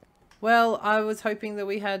 Well, I was hoping that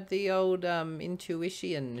we had the old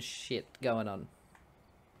intuition shit going on.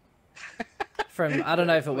 From I don't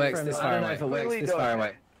know if it works this far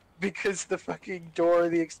away. Because the fucking Dora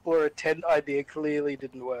the Explorer tent idea clearly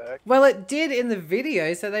didn't work. Well, it did in the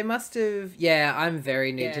video, so they must have. Yeah, I'm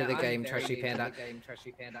very new to the game, Trashy Panda.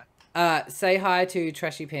 Say hi to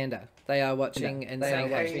Trashy Panda. They are watching and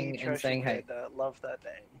saying hey. Love that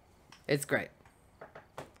name. It's great.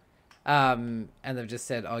 And they've just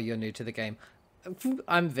said, "Oh, you're new to the game."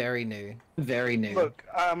 I'm very new. Very new. Look,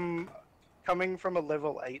 coming from a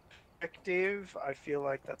level 8 perspective, I feel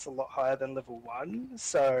like that's a lot higher than level 1.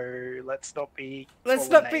 So let's not be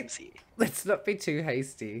too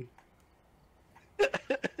hasty.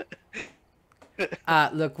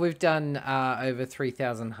 Look, we've done over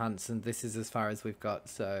 3,000 hunts, and this is as far as we've got.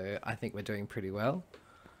 So I think we're doing pretty well.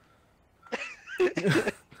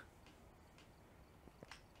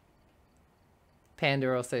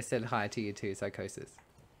 Panda also said hi to you too, Sycosis.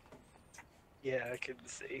 Yeah, I can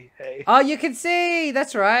see. Hey. Oh, you can see!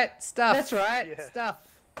 That's right. Stuff. That's right. Yeah. Stuff.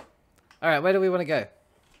 Alright, where do we want to go?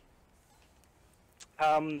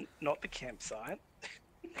 Not the campsite.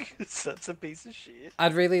 Because that's a piece of shit.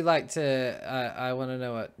 I'd really like to... I want to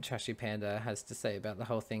know what Trashy Panda has to say about the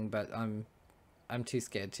whole thing, but I'm too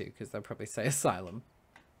scared to, because they'll probably say asylum.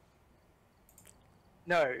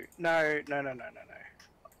 No.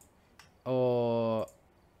 Or...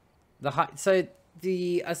 So...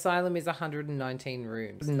 The asylum is 119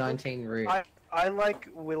 rooms. 19 rooms. I like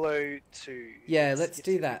Willow too. Yeah, let's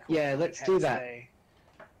do that. Yeah, let's do that.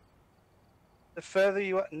 The further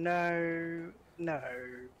you are... No.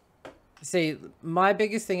 See, my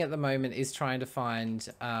biggest thing at the moment is trying to find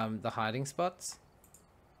the hiding spots.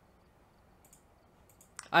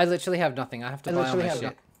 I literally have nothing. I have to buy all my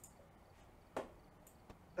shit.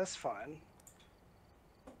 That's fine.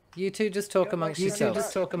 You two just talk amongst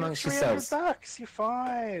yourselves. $300, you're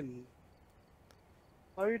fine.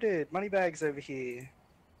 Loaded. Money bags over here.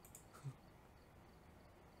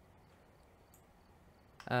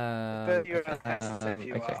 I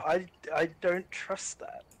don't trust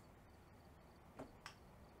that.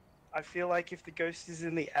 I feel like if the ghost is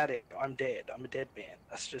in the attic, I'm dead. I'm a dead man.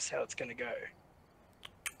 That's just how it's gonna go.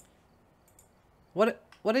 What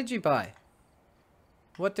did you buy?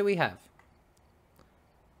 What do we have?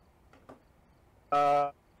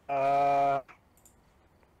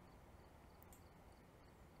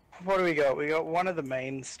 What do we got? We got one of the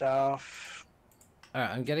main stuff.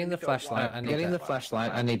 Alright, I'm getting the flashlight. I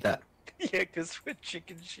need that. Yeah, because we're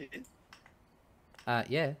chicken shit.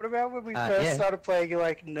 Yeah. What about when we first started playing, you're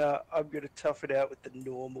like, nah, I'm gonna tough it out with the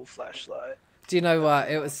normal flashlight. Do you know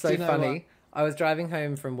what? It was so funny. I was driving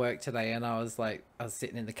home from work today, and I was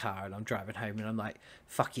sitting in the car, and I'm driving home, and I'm like,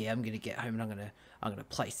 fuck yeah, I'm gonna get home, and I'm gonna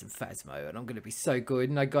play some Phasmo, and I'm gonna be so good.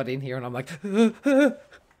 And I got in here, and I'm like, it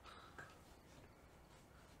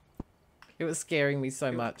was scaring me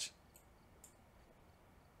so much.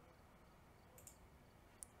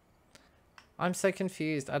 I'm so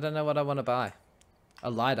confused. I don't know what I want to buy.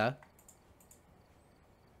 A lighter.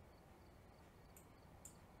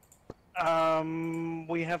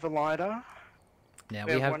 We have a lighter. Now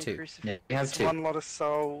we have two. One lot of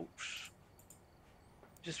salt.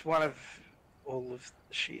 Just one of all of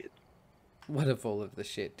the shit. What of all of the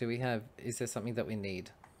shit? Do we have... Is there something that we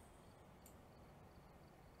need?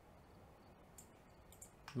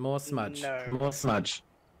 More smudge. No. More smudge.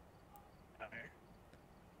 No.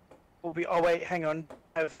 We'll be... Oh wait, hang on.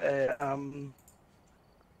 I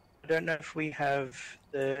don't know if we have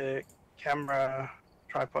the camera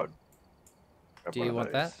tripod. Do you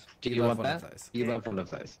want that? Do you want one of those? You love one of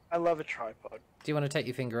those. I love a tripod. Do you want to take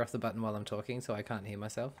your finger off the button while I'm talking so I can't hear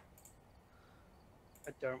myself?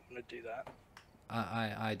 I don't want to do that.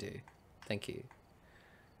 I do. Thank you.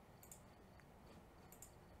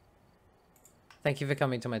 Thank you for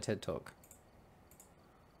coming to my TED Talk.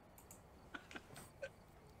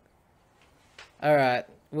 Alright,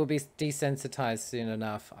 we'll be desensitized soon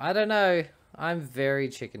enough. I don't know. I'm very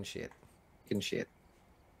chicken shit.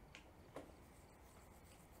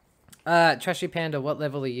 Trashy Panda, what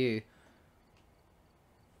level are you?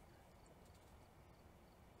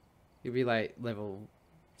 You'd be like level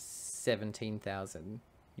 17,000.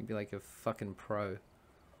 You'd be like a fucking pro.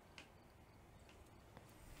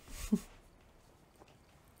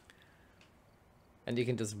 And you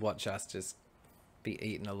can just watch us just be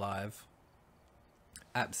eaten alive.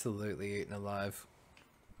 Absolutely eaten alive.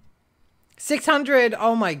 600!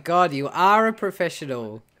 Oh my god, you are a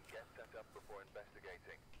professional. Get set up before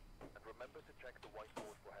investigating. And remember to check the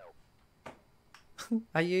whiteboard for help.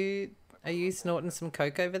 Are you snorting some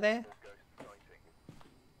coke over there?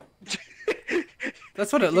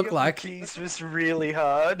 That's what it looked like. Keys was really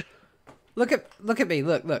hard. Look at me,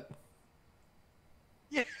 look.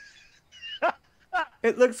 Yeah.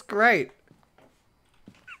 It looks great.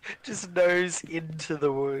 Just nose into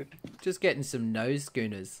the wood. Just getting some nose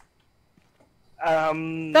schooners.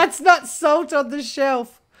 What That's not salt on the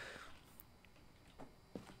shelf.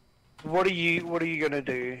 are you gonna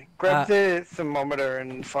do? Grab the thermometer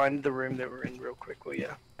and find the room that we're in real quick, will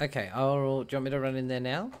ya? Okay, do you want me to run in there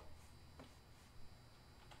now?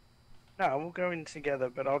 No, we'll go in together,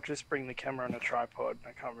 but I'll just bring the camera on a tripod.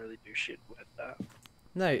 I can't really do shit with that.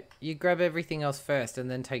 No, you grab everything else first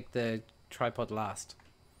and then take the tripod last.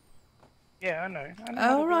 Yeah, I know.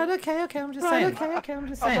 Oh, right, okay, I'm just saying. Okay, I'm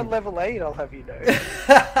just I'm saying. at level 8, I'll have you know.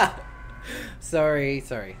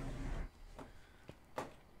 Sorry.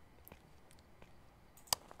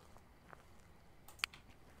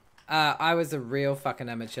 I was a real fucking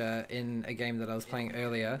amateur in a game that I was playing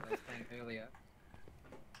earlier.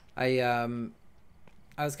 I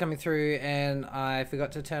was coming through and I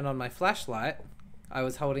forgot to turn on my flashlight. I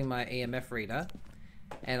was holding my EMF reader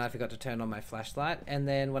and I forgot to turn on my flashlight, and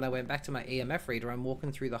then when I went back to my EMF reader, I'm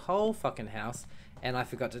walking through the whole fucking house and I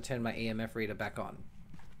forgot to turn my EMF reader back on.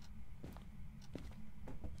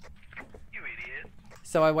 You idiot.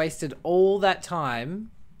 So I wasted all that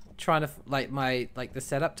time trying to the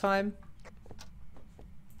setup time.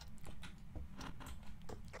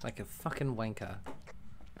 Like a fucking wanker.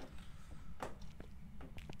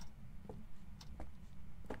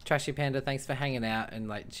 Trashy Panda, thanks for hanging out and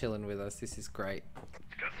like chilling with us. This is great.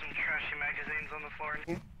 Got some trashy magazines on the floor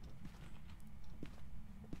in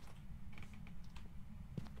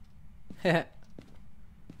here.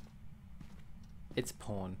 It's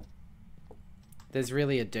porn. There's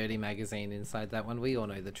really a dirty magazine inside that one. We all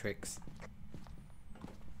know the tricks.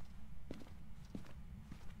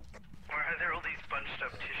 Why are there all these bunched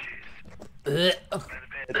up tissues? Ugh. By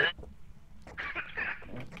the bed?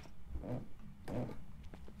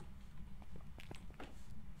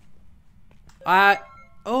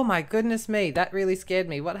 Oh my goodness me, that really scared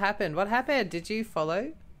me. What happened? What happened? Did you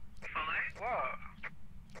follow?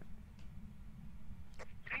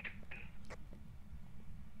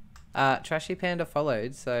 What? Trashy Panda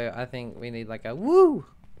followed, so I think we need like a woo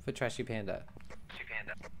for Trashy Panda.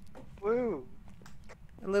 Woo.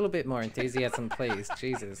 A little bit more enthusiasm, please.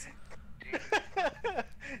 Jesus.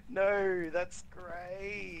 No, that's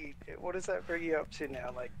great. What does that bring you up to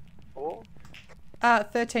now? Like 4?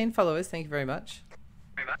 13 followers, thank you very much.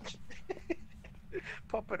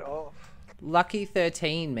 Pop it off. Lucky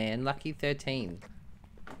 13, man. Lucky 13.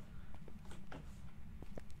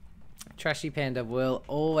 Trashy Panda will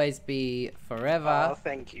always be forever. Oh,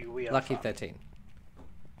 thank you. We are Lucky fun. 13.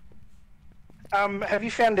 Have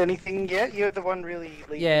you found anything yet? You're the one really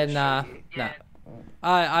leading Yeah, the nah. show here.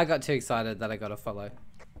 Nah. I got too excited that I got a follow.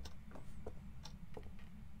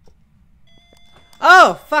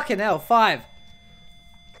 Oh, fucking hell, 5.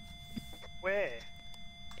 Where?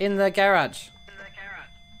 In the garage.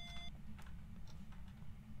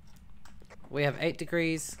 We have 8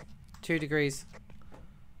 degrees, 2 degrees.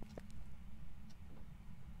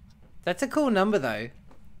 That's a cool number though.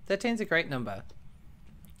 13's a great number.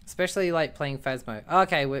 Especially like playing Phasmo.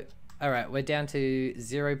 Okay, alright, we're down to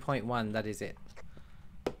 0.1, that is it.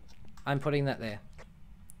 I'm putting that there.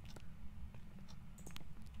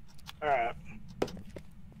 Alright.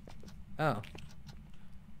 Oh.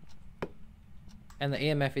 And the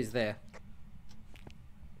EMF is there.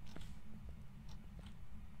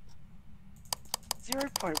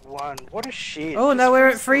 0.1. What a shit. Oh no, Just we're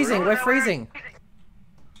at freeze freezing. through We're it. freezing.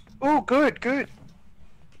 Oh, good, good.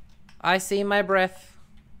 I see my breath.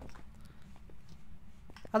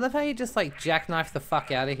 I love how you just like jackknife the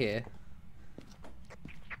fuck out of here.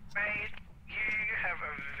 Mate, you have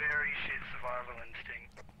a very shit survival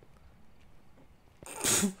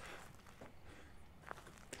instinct.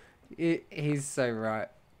 He's so right.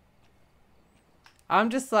 I'm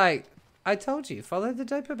just like, I told you, follow the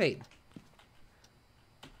dopamine.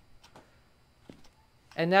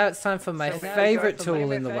 And now it's time for my So now favorite go for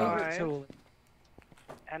tool in the favorite world. tool.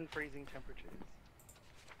 And freezing temperatures.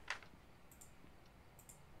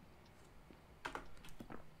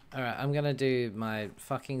 Alright, I'm gonna do my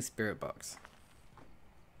fucking spirit box.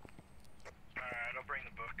 Alright, I'll bring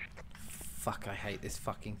the book. Fuck, I hate this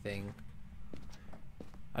fucking thing.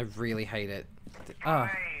 I really hate it. Oh.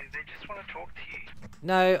 Hey, they just want to talk to you.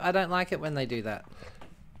 No, I don't like it when they do that.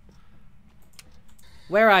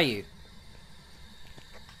 Where are you?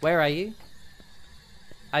 Where are you?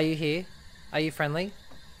 Are you here? Are you friendly?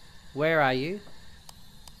 Where are you?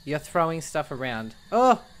 You're throwing stuff around.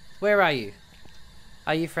 Oh! Where are you?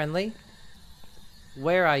 Are you friendly?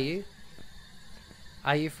 Where are you?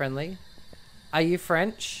 Are you friendly? Are you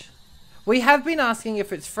French? We have been asking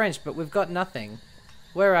if it's French, but we've got nothing.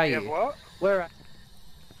 Where are you? What? Where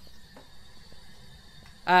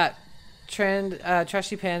are...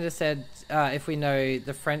 Trashy Panda said if we know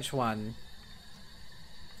the French one.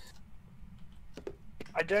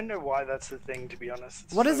 I don't know why that's the thing, to be honest.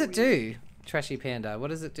 It's What does so it weird. do, Trashy Panda? What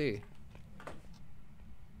does it do?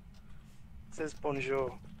 It says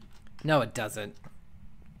bonjour. No, it doesn't.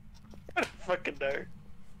 I don't fucking know.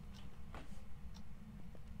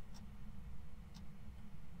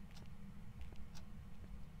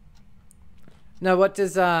 No, what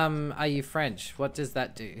does, are you French? What does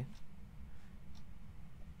that do?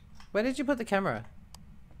 Where did you put the camera?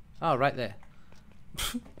 Oh, right there.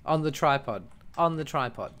 On the tripod. On the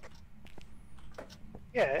tripod.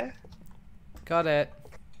 Yeah. Got it.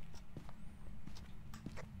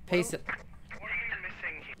 Piece it. What are you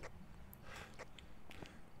missing here?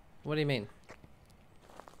 What do you mean?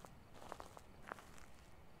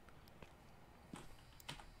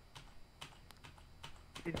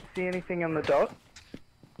 Did you see anything on the dot?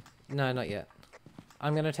 No, not yet.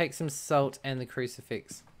 I'm gonna take some salt and the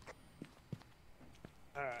crucifix.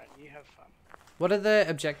 Alright, you have fun. What are the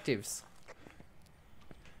objectives?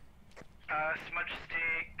 Smudge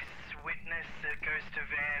sticks, witness the ghost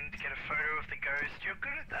event, get a photo of the ghost. You're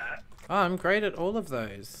good at that. Oh, I'm great at all of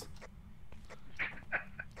those.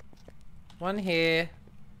 One here,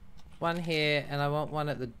 and I want one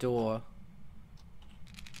at the door.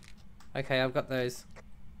 Okay, I've got those.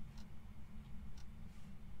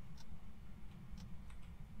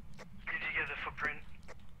 Did you get the footprint?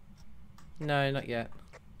 No, not yet.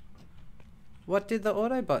 What did the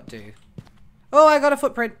Autobot do? Oh, I got a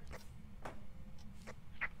footprint!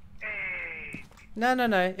 Hey. No, no,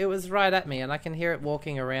 no. It was right at me and I can hear it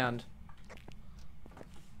walking around.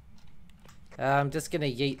 I'm just gonna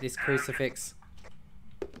yeet this crucifix.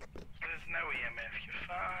 There's no EMF, you're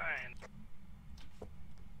fine.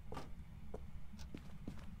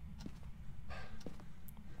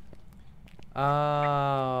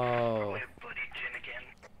 Oh. We're bloody gin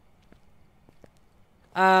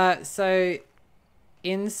again. So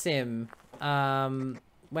in Sim,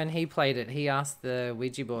 when he played it, he asked the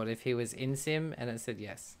Ouija board if he was in Sim and it said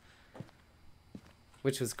yes.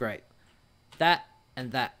 Which was great. That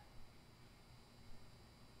and that.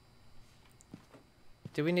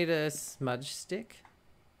 Do we need a smudge stick?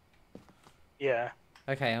 Yeah.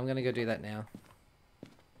 Okay, I'm gonna go do that now.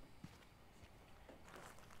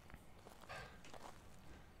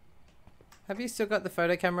 Have you still got the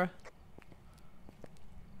photo camera?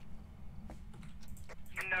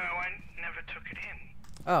 No, I never took it in.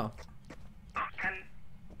 Oh. And,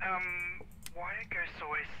 why are ghosts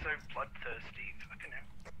always so bloodthirsty? Fucking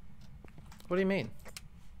hell. What do you mean?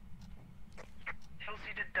 Tells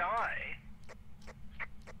you to die.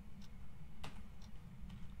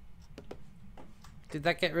 Did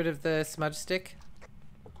that get rid of the smudge stick?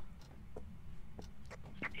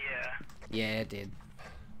 Yeah. Yeah, it did.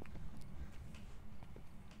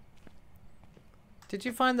 Did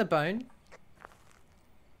you find the bone?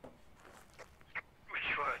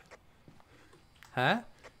 Which one? Huh?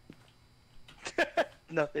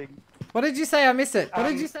 Nothing. What did you say? I miss it. What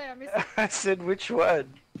did you say? I miss it. I said which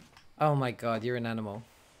one? Oh my god, you're an animal.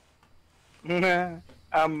 I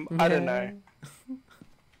don't know.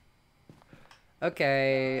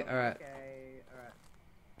 Okay, alright.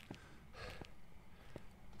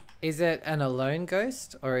 Is it an alone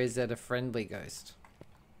ghost or is it a friendly ghost?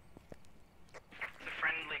 It's a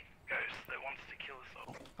friendly ghost that wants to kill us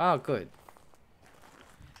all. Oh, good.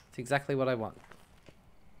 It's exactly what I want.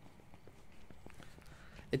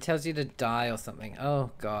 It tells you to die or something. Oh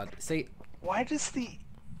god. See, Why does the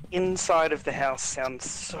inside of the house sound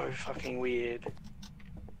so fucking weird?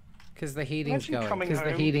 because the heating's Imagine going. coming Because the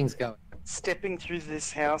home- heating's going. Stepping through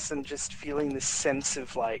this house and just feeling this sense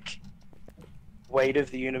of, like, weight of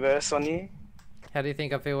the universe on you. How do you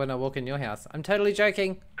think I feel when I walk in your house? I'm totally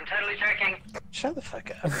joking. I'm totally joking. Shut the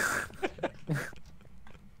fuck up.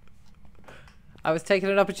 I was taking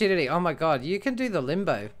an opportunity. Oh my god, you can do the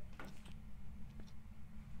limbo.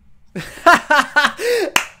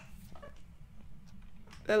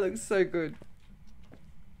 That looks so good.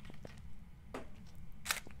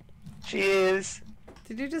 Cheers.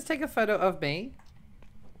 Did you just take a photo of me?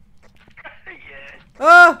 Yeah.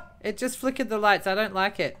 Oh! It just flickered the lights. I don't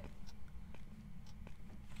like it.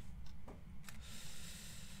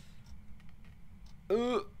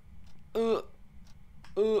 I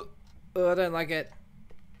don't like it.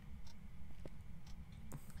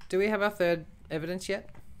 Do we have our third evidence yet?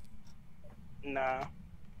 Nah.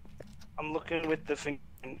 I'm looking with the fingerprints.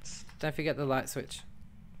 Don't forget the light switch.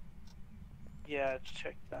 Yeah,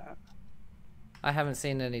 check that. I haven't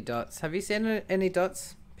seen any dots. Have you seen any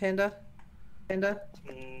dots, Panda? Panda?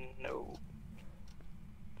 No.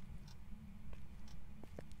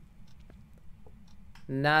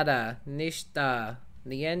 Nada. Nishta.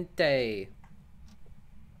 Niente.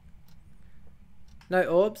 No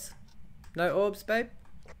orbs? No orbs, babe?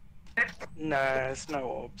 No, it's no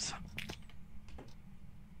orbs.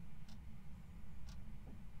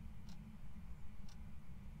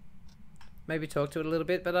 Maybe talk to it a little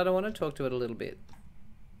bit, but I don't want to talk to it a little bit.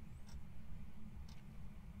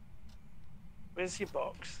 Where's your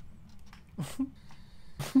box?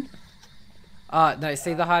 Oh, no,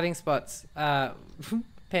 see the hiding spots.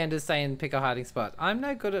 Panda's saying pick a hiding spot. I'm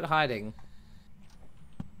no good at hiding.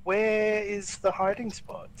 Where is the hiding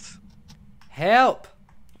spots? Help!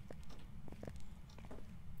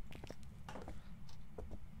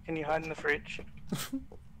 Can you hide in the fridge?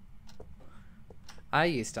 I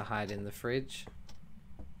used to hide in the fridge.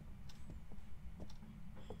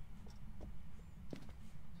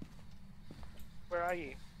 Where are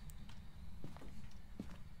you?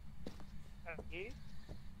 You?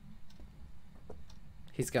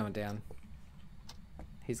 He's going down.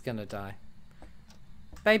 He's gonna die.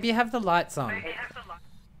 Babe, you have the lights on.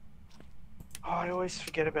 Oh, I always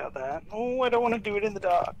forget about that. Oh, I don't want to do it in the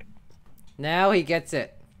dark. Now he gets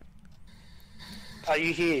it. Are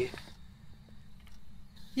you here?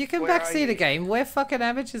 You can Where are backseat a you? game. We're fucking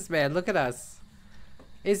amateurs, man. Look at us.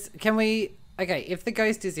 Can we... Okay, if the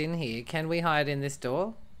ghost is in here, can we hide in this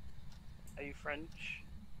door? Are you French?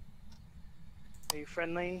 Are you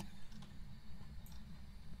friendly?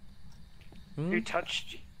 Hmm? Who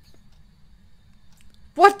touched you?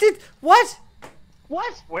 What?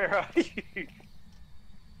 What? Where are you?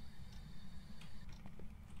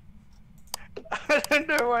 I don't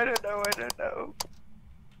know.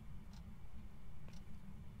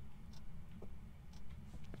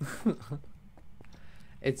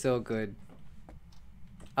 It's all good.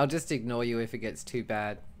 I'll just ignore you if it gets too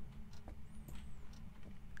bad.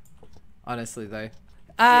 Honestly, though.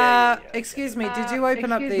 Excuse me, did you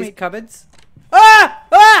open up these cupboards? Ah!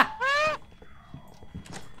 Ah!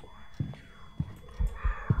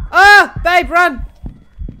 Ah! Babe, run!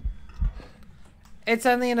 It's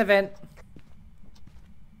only an event.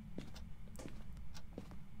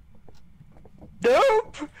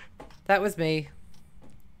 Nope! That was me.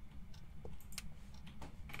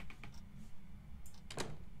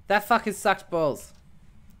 That fucker sucked balls.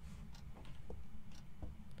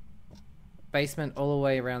 Basement all the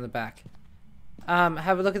way around the back.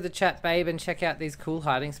 Have a look at the chat, babe, and check out these cool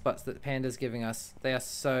hiding spots that Panda's giving us. They are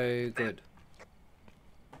so good.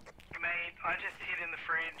 Mate, I just hid in the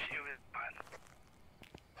fridge. It was fun.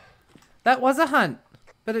 That was a hunt,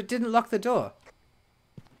 but it didn't lock the door.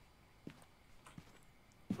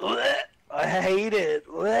 I hate it.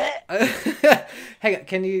 Hang on,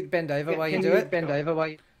 can you bend over while you do it? Bend over while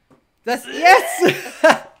you... That's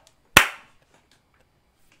yes.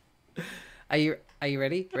 Are you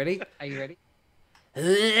ready? Ready? Are you ready?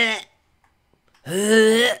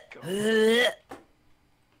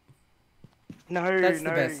 No, That's the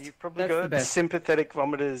no, best. you've probably That's the got best. sympathetic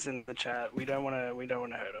vomiters in the chat. We don't want to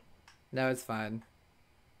hurt them. No, it's fine.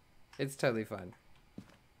 It's totally fine.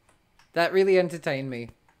 That really entertained me.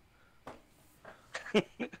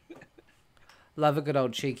 Love a good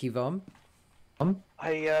old cheeky vom.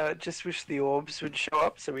 I just wish the orbs would show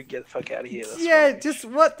up so we get the fuck out of here. That's Yeah, what I wish. just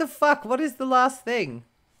what the fuck? What is the last thing?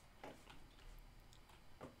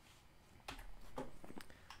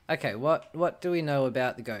 Okay, what do we know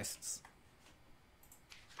about the ghosts?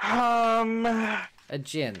 A A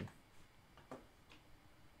djinn.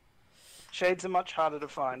 Shades are much harder to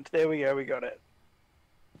find. There we go, we got it.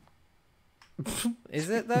 Is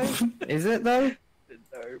it though? Is it though?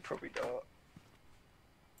 No, probably not.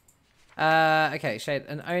 Okay, shade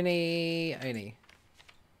and Oni.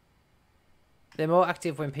 They're more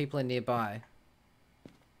active when people are nearby.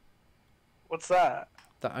 What's that?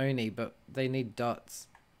 The Oni, but they need dots.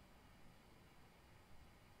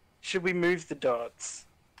 Should we move the dots?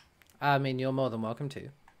 I mean, you're more than welcome to.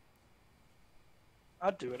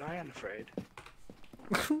 I'd do it, I ain't afraid.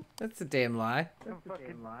 That's a damn lie. I'm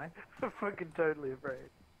fucking totally afraid.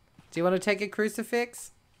 Do you want to take a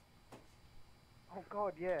crucifix? Oh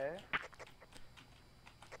god, yeah.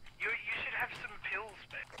 You should have some pills,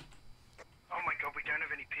 man. Oh my god, we don't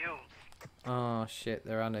have any pills. Oh shit,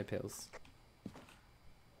 there are no pills.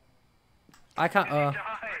 I can't.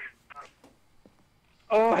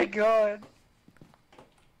 Oh my god.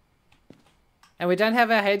 And we don't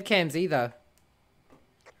have our head cams either.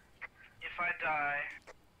 If I die.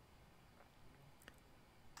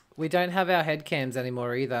 We don't have our head cams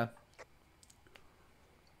anymore either.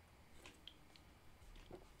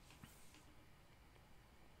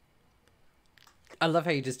 I love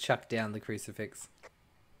how you just chuck down the crucifix.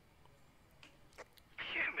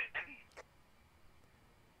 Human.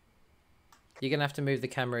 You're gonna have to move the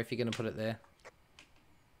camera if you're gonna put it there.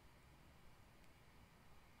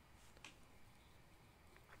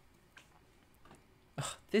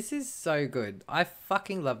 Oh, this is so good. I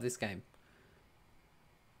fucking love this game.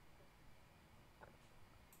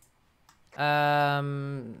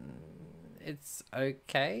 It's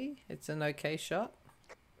okay. It's an okay shot.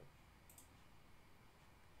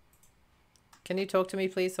 Can you talk to me,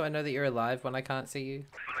 please, so I know that you're alive when I can't see you?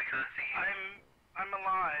 I'm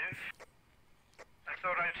alive. I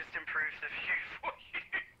thought I'd just improve the view for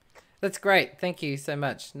you. That's great. Thank you so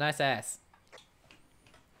much. Nice ass.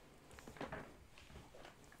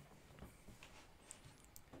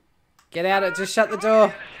 Get out! Just shut the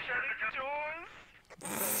door. Shut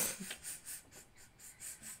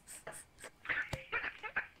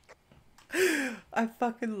the doors. I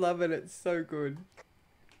fucking love it. It's so good.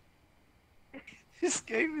 This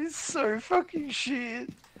game is so fucking shit.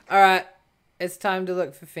 Alright. It's time to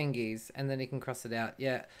look for fingies, and then you can cross it out.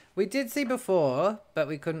 Yeah. We did see before, but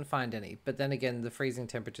we couldn't find any. But then again, the freezing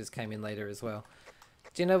temperatures came in later as well.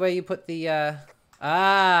 Do you know where you put the,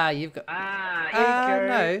 you've got...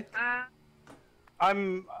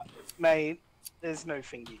 no. Mate, there's no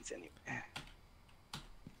fingies anywhere.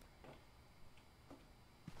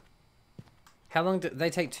 How long do...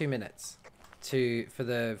 They take 2 minutes for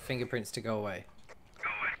the fingerprints to go away.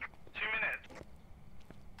 2 minutes.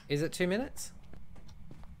 Is it 2 minutes?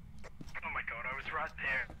 Oh my god, I was right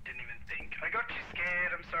there. Didn't even think. I got too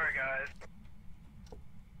scared. I'm sorry, guys.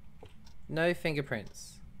 No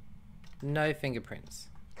fingerprints. No fingerprints.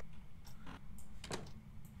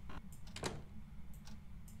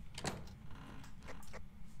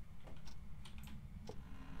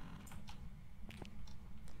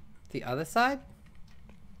 The other side?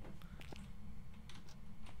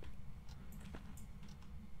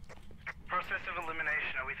 Process of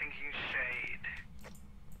elimination. Are we thinking shade?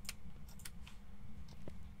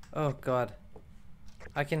 Oh god.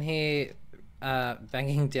 I can hear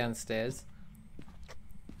banging downstairs.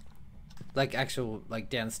 Like actual, like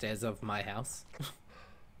downstairs of my house. Did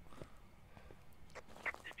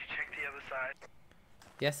you check the other side?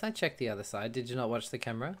 Yes, I checked the other side. Did you not watch the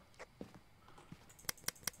camera?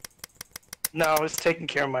 No, I was taking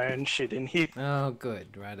care of my own shit in here. Oh,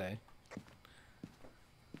 good. Righto.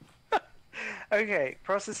 Okay,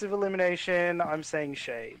 process of elimination. I'm saying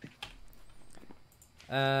shade.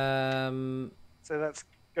 So that's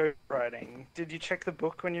go writing. Did you check the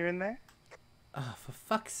book when you're in there? oh, for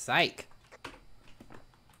fuck's sake.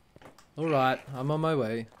 Alright, I'm on my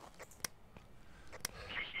way.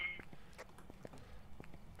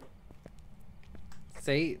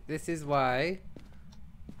 See, this is why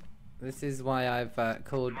I've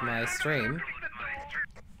called my stream.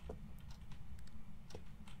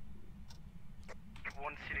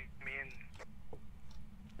 Wants you to come in.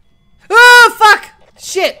 Oh, fuck!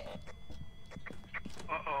 Shit!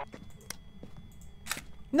 Uh-oh.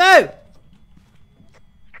 No!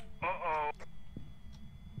 Uh-oh.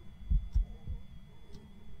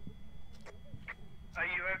 Are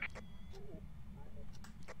you okay?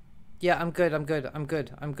 Yeah, I'm good, I'm good, I'm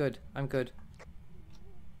good, I'm good, I'm good.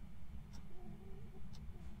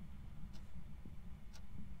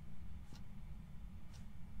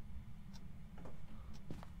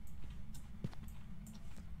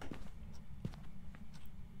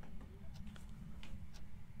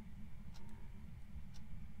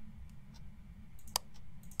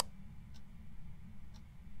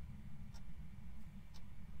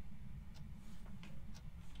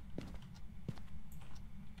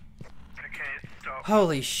 Okay, stop.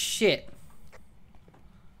 Holy shit.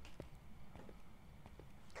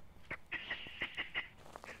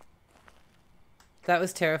 That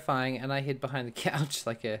was terrifying, and I hid behind the couch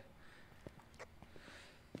like a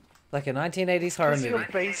 1980s horror movie. You're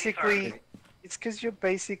basically, it's because you're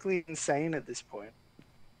basically insane at this point.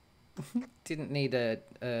 Didn't need a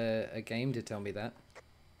game to tell me that.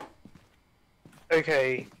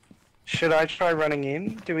 Okay. Should I try running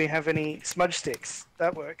in? Do we have any smudge sticks?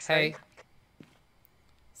 That works. Hey.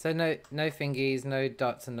 So no fingies, no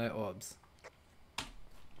dots, and no orbs.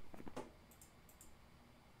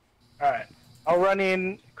 Alright. I'll run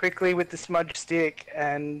in quickly with the smudge stick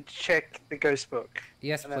and check the ghost book.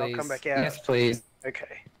 Yes, And then please. I'll come back out. Yes, please.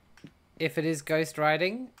 Okay. If it is ghost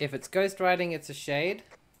riding, if it's ghost riding, it's a shade.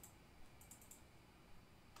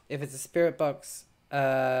 If it's a spirit box,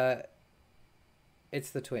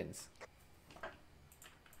 it's the twins.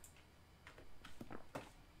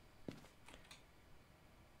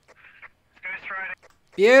 Ghost riding.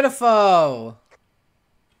 Beautiful!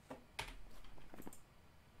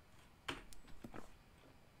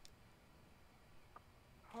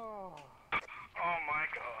 Oh my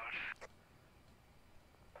god.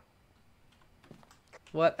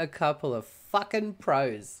 What a couple of fucking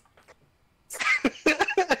pros.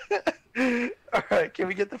 Alright, can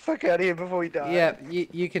we get the fuck out of here before we die? Yeah,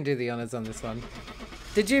 you can do the honors on this one.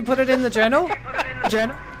 Did you put it in the journal?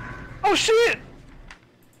 Journal? Oh shit!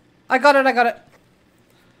 I got it.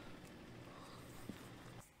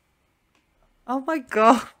 Oh my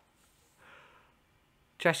god.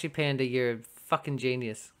 Trashy Panda, you're a fucking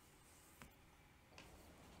genius.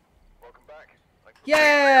 Welcome back. Thanks for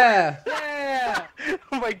Yeah! Yeah!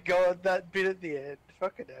 Oh my god, that bit at the end.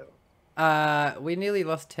 Fucking hell. We nearly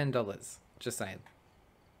lost $10. Just saying.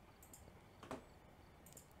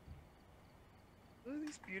 Look at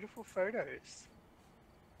these beautiful photos.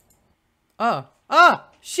 Oh,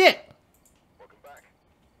 shit! welcome back.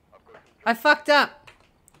 I've got some I fucked up.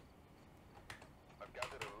 I've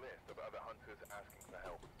gathered a list of other hunters asking for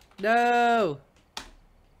help. No.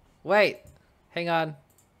 Wait. Hang on.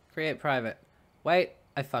 Create private. Wait.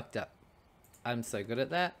 I fucked up. I'm so good at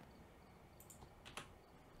that.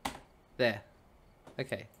 There.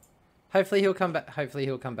 Okay. Hopefully he'll come back. Hopefully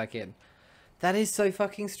he'll come back in. That is so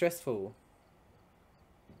fucking stressful.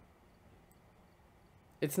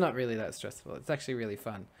 It's not really that stressful. It's actually really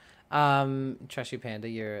fun. Trashy Panda,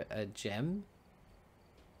 you're a gem.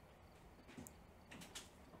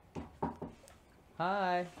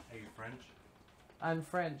 Hi. Are you French? I'm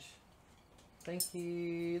French. Thank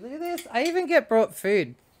you. Look at this. I even get brought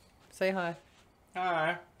food. Say hi.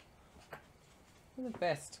 Hi. You're the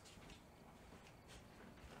best.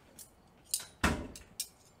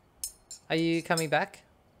 Are you coming back?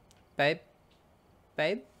 Babe?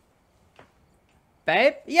 Babe?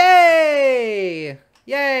 Babe? Yay!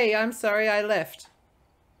 Yay! I'm sorry I left.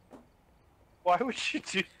 Why would you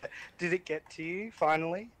do that? Did it get to you,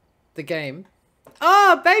 finally? The game.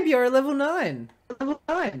 Oh, babe, you're a level 9. Level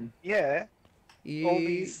 9. Yeah. You... All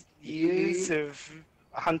these years of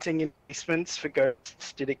hunting in basements for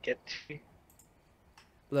ghosts, did it get to you?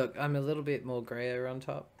 Look, I'm a little bit more grayer on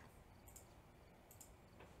top.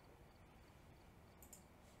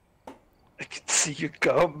 I can see your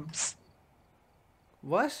gums.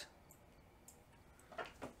 What?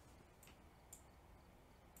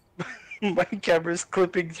 My camera's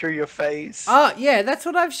clipping through your face. Oh, yeah, that's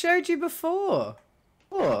what I've showed you before.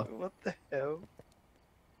 Oh. What the hell?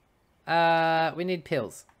 We need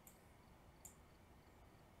pills.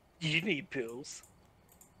 You need pills.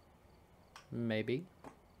 Maybe.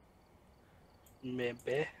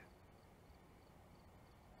 Maybe.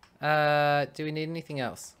 Do we need anything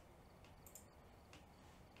else?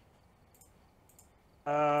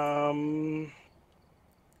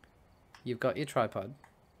 You've got your tripod.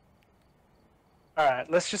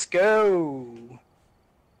 Alright, let's just go.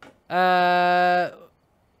 Where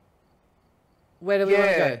do we want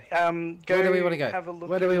to go? Go Where do we want to go? Have a look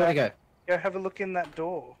Where do we want to go? Go have a look in that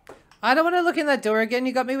door. I don't want to look in that door again.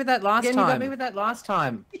 You got me with that last time. You got me with that last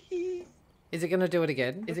time. Is Is it going to do it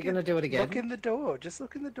again? Is it going to do it again? Look in the door. Just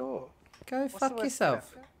look in the door. Go What's the fuck worst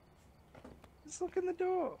yourself. about that? Just look in the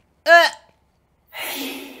door. Uh!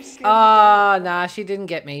 You scared Oh, nah, she didn't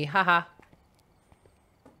get me. Haha.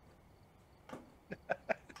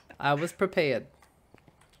 I was prepared.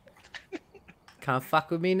 Can't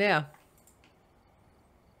fuck with me now.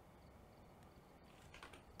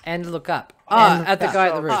 And look up. Oh, at the guy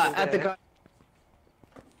at the roof. at the guy.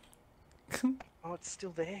 Oh, it's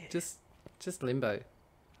still there. Just limbo.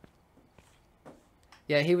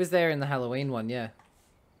 Yeah, he was there in the Halloween one, yeah.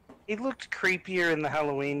 He looked creepier in the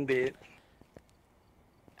Halloween bit.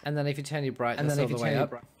 And then if you turn your brightness all the way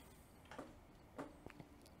up,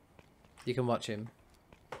 you can watch him.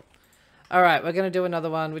 Alright, we're going to do another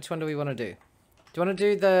one. Which one do we want to do? Do you want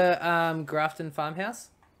to do the Grafton farmhouse?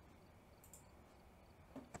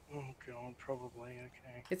 Oh god, probably,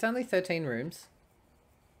 okay. It's only 13 rooms.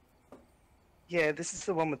 Yeah, this is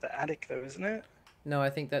the one with the attic though, isn't it? No, I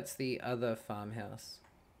think that's the other farmhouse.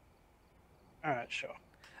 Alright, sure.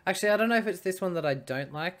 Actually, I don't know if it's this one that I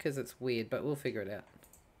don't like because it's weird, but we'll figure it out.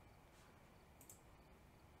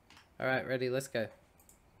 Alright, ready, let's go.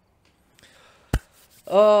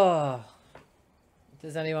 Oh!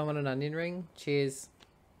 Does anyone want an onion ring? Cheers.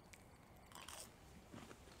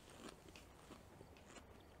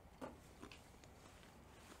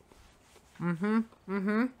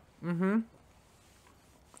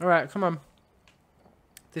 Alright, come on.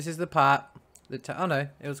 This is the part that... Oh no,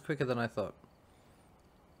 it was quicker than I thought.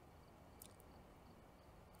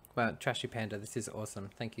 Wow, Trashy Panda, this is awesome.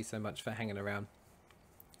 Thank you so much for hanging around.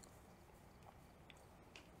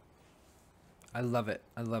 I love it.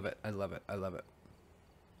 I love it. I love it. I love it.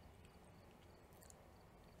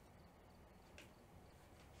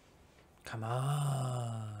 Come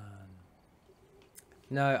on.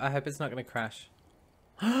 No, I hope it's not going to crash.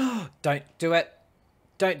 Don't do it.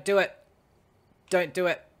 Don't do it. Don't do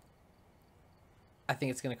it. I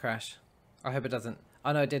think it's going to crash. I hope it doesn't.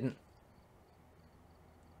 Oh, no, it didn't.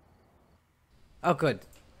 Oh, good.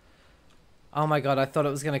 Oh my god, I thought it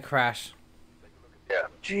was going to crash. Yeah.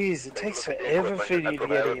 Jeez, it takes forever for you to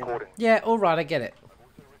get in. Yeah, alright, I get it.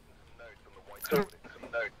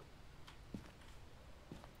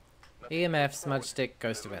 EMF, smudge stick,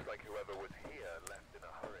 ghost event.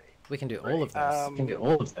 We can do all of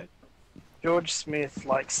those. George Smith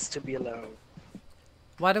likes to be alone.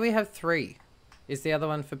 Why do we have 3? Is the other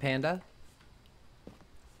one for Panda?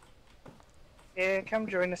 Yeah, come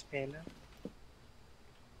join us, Panda.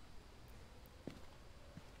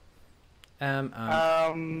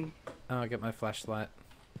 I'll get my flashlight.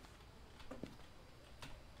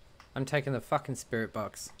 I'm taking the fucking spirit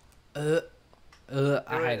box. I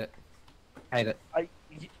hate it. Hate it.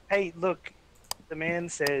 Hey, look. The man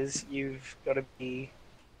says you've got to be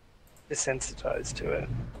desensitized to it.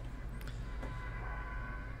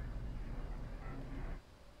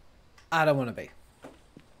 I don't want to be.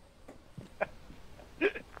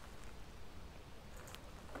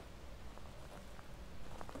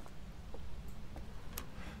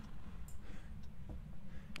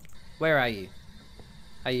 Where are you?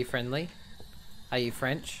 Are you friendly? Are you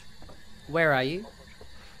French? Where are you?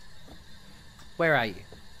 Where are you?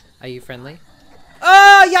 Are you friendly?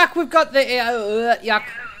 Oh, yuck! We've got the yuck.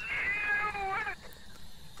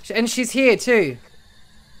 And she's here too.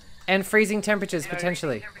 And freezing temperatures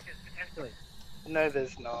potentially. No,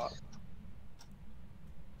 there's not.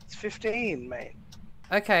 It's 15, mate.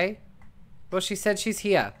 Okay. Well, she said she's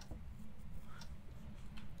here.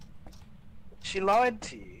 She lied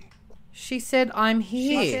to you. She said I'm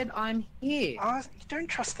here. She said I'm here. You don't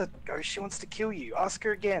trust the ghost. She wants to kill you. Ask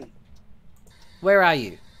her again. Where are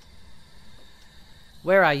you?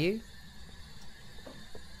 Where are you?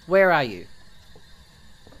 Where are you?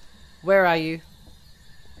 Where are you?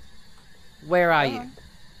 Where are you?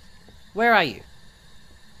 Where are you?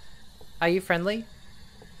 Are you friendly?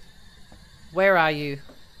 Where are you?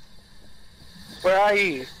 Where are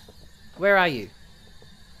you? Where are you?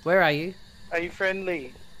 Where are you? Are you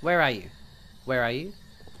friendly? Where are you? Where are you?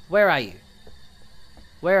 Where are you?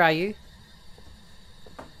 Where are you?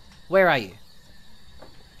 Where are you?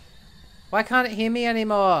 Why can't it hear me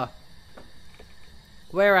anymore?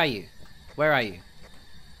 Where are you? Where are you?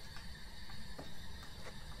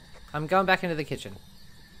 I'm going back into the kitchen.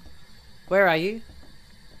 Where are you?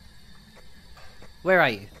 Where are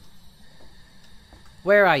you?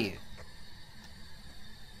 Where are you?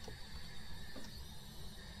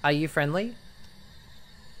 Are you friendly?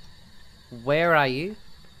 Where are you?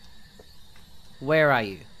 Where are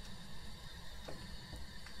you?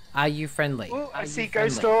 Are you friendly? Ooh, I see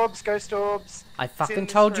ghost orbs, ghost orbs. I fucking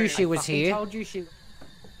told you she was here.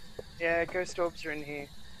 Yeah, ghost orbs are in here.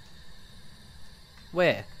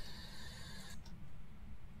 Where?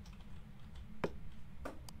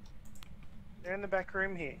 They're in the back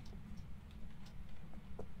room here.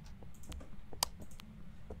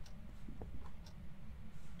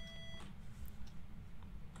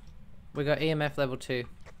 We got EMF level 2.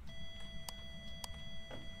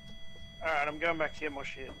 Alright, I'm going back to get more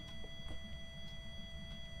shit.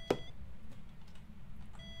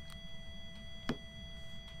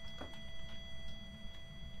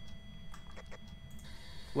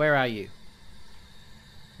 Where are you?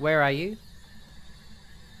 Where are you?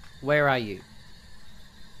 Where are you?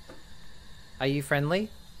 Are you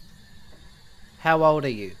friendly? How old are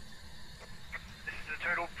you? This is a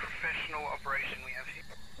total professional operation we have here.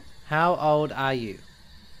 How old are you?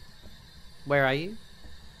 Where are you?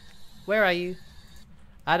 Where are you?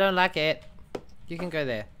 I don't like it. You can go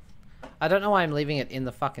there. I don't know why I'm leaving it in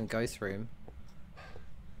the fucking ghost room.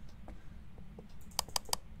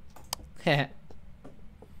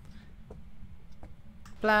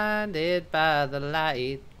 Blinded by the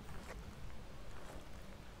light.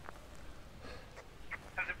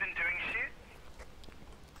 Has it been doing shit?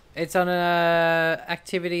 It's on a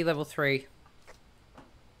activity level 3.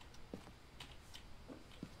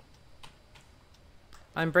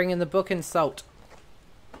 I'm bringing the book and salt.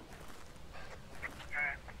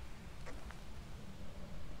 Okay.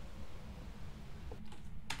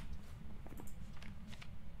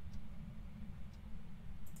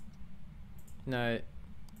 No.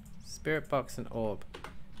 Spirit box and orb.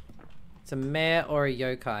 It's a mare or a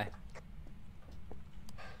yokai.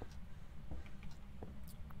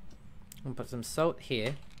 I'll put some salt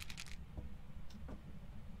here.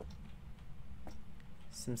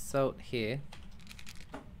 Some salt here.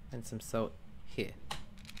 And some salt here.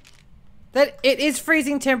 That it is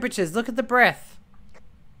freezing temperatures. Look at the breath.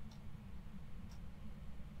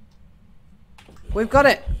 We've got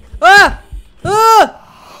it. Ah! Ah!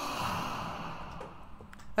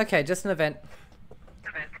 Okay, just an event. Oh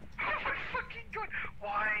my fucking god!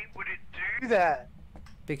 Why would it do that?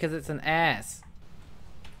 Because it's an ass.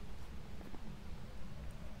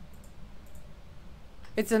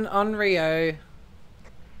 It's an Onryo. Okay,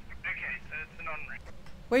 so it's an on-ring.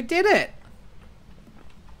 We did it!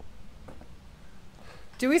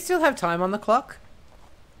 Do we still have time on the clock?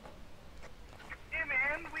 Yeah,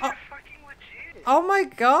 man, we are fucking legit. Oh my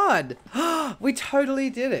god! We totally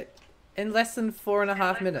did it! In less than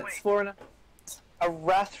 4.5 minutes. A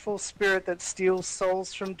wrathful spirit that steals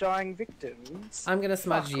souls from dying victims. I'm gonna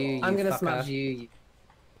smudge Fuck you, off. I'm gonna smudge you.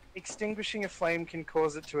 Extinguishing a flame can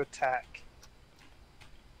cause it to attack.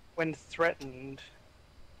 When threatened.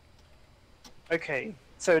 Okay,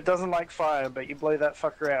 so it doesn't like fire, but you blow that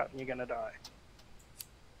fucker out and you're gonna die.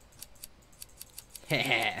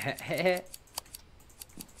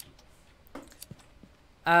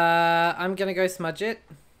 I'm gonna go smudge it.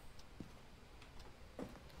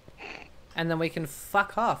 And then we can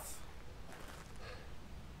fuck off.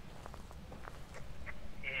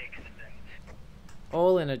 Excellent.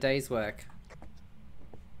 All in a day's work.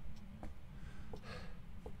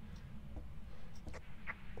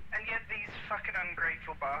 And yet these fucking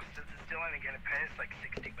ungrateful bastards are still only gonna pay us like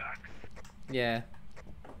 $60. Yeah.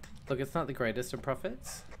 Look, it's not the greatest of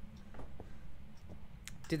profits.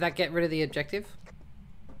 Did that get rid of the objective?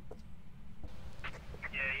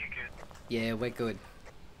 Yeah, you're good. Yeah, we're good.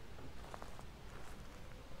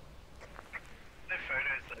 No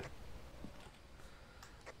photos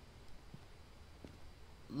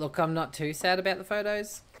though. Look, I'm not too sad about the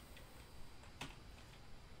photos.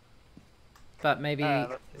 But maybe...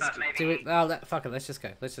 do it... Oh, fuck it, let's just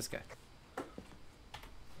go. Let's just go.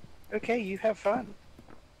 Okay, you have fun.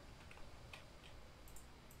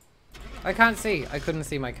 I can't see. I couldn't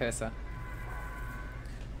see my cursor.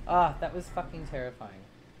 Ah, that was fucking terrifying.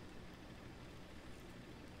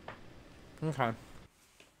 Okay.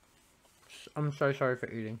 I'm so sorry for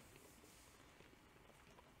eating.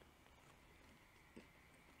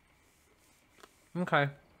 Okay.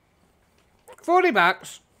 $40. I've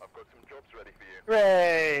got some jobs ready for you.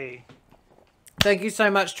 Hooray! Thank you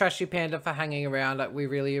so much, Trashy Panda, for hanging around. We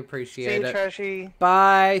really See appreciate you, it. Trashy.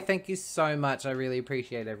 Bye. Thank you so much. I really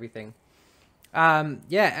appreciate everything.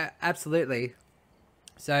 Yeah, absolutely.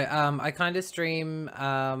 So, I kind of stream,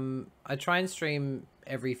 I try and stream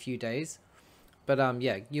every few days, but,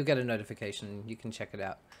 yeah, you'll get a notification. You can check it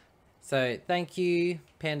out. So, thank you,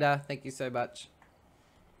 Panda. Thank you so much.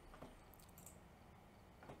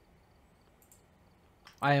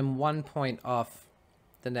 I am 1 point off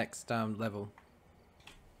the next, level.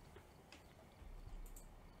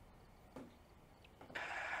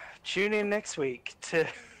 Tune in next week to...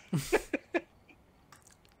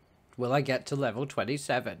 Will I get to level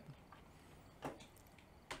 27?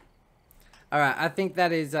 Alright, I think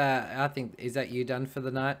that is, is that you done for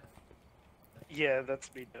the night? Yeah,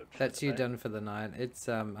 that's me done. That's you done for the night. It's,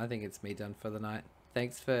 I think it's me done for the night.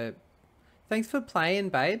 Thanks for playing,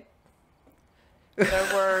 babe. No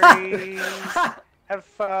worries. Have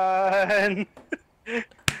fun.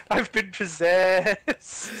 I've been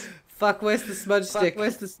possessed. Fuck, where's the smudge stick?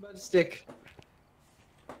 Where's the smudge stick?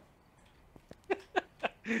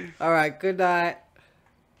 Alright, good night.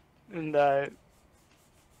 No.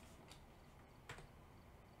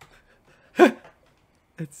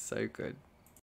 It's so good.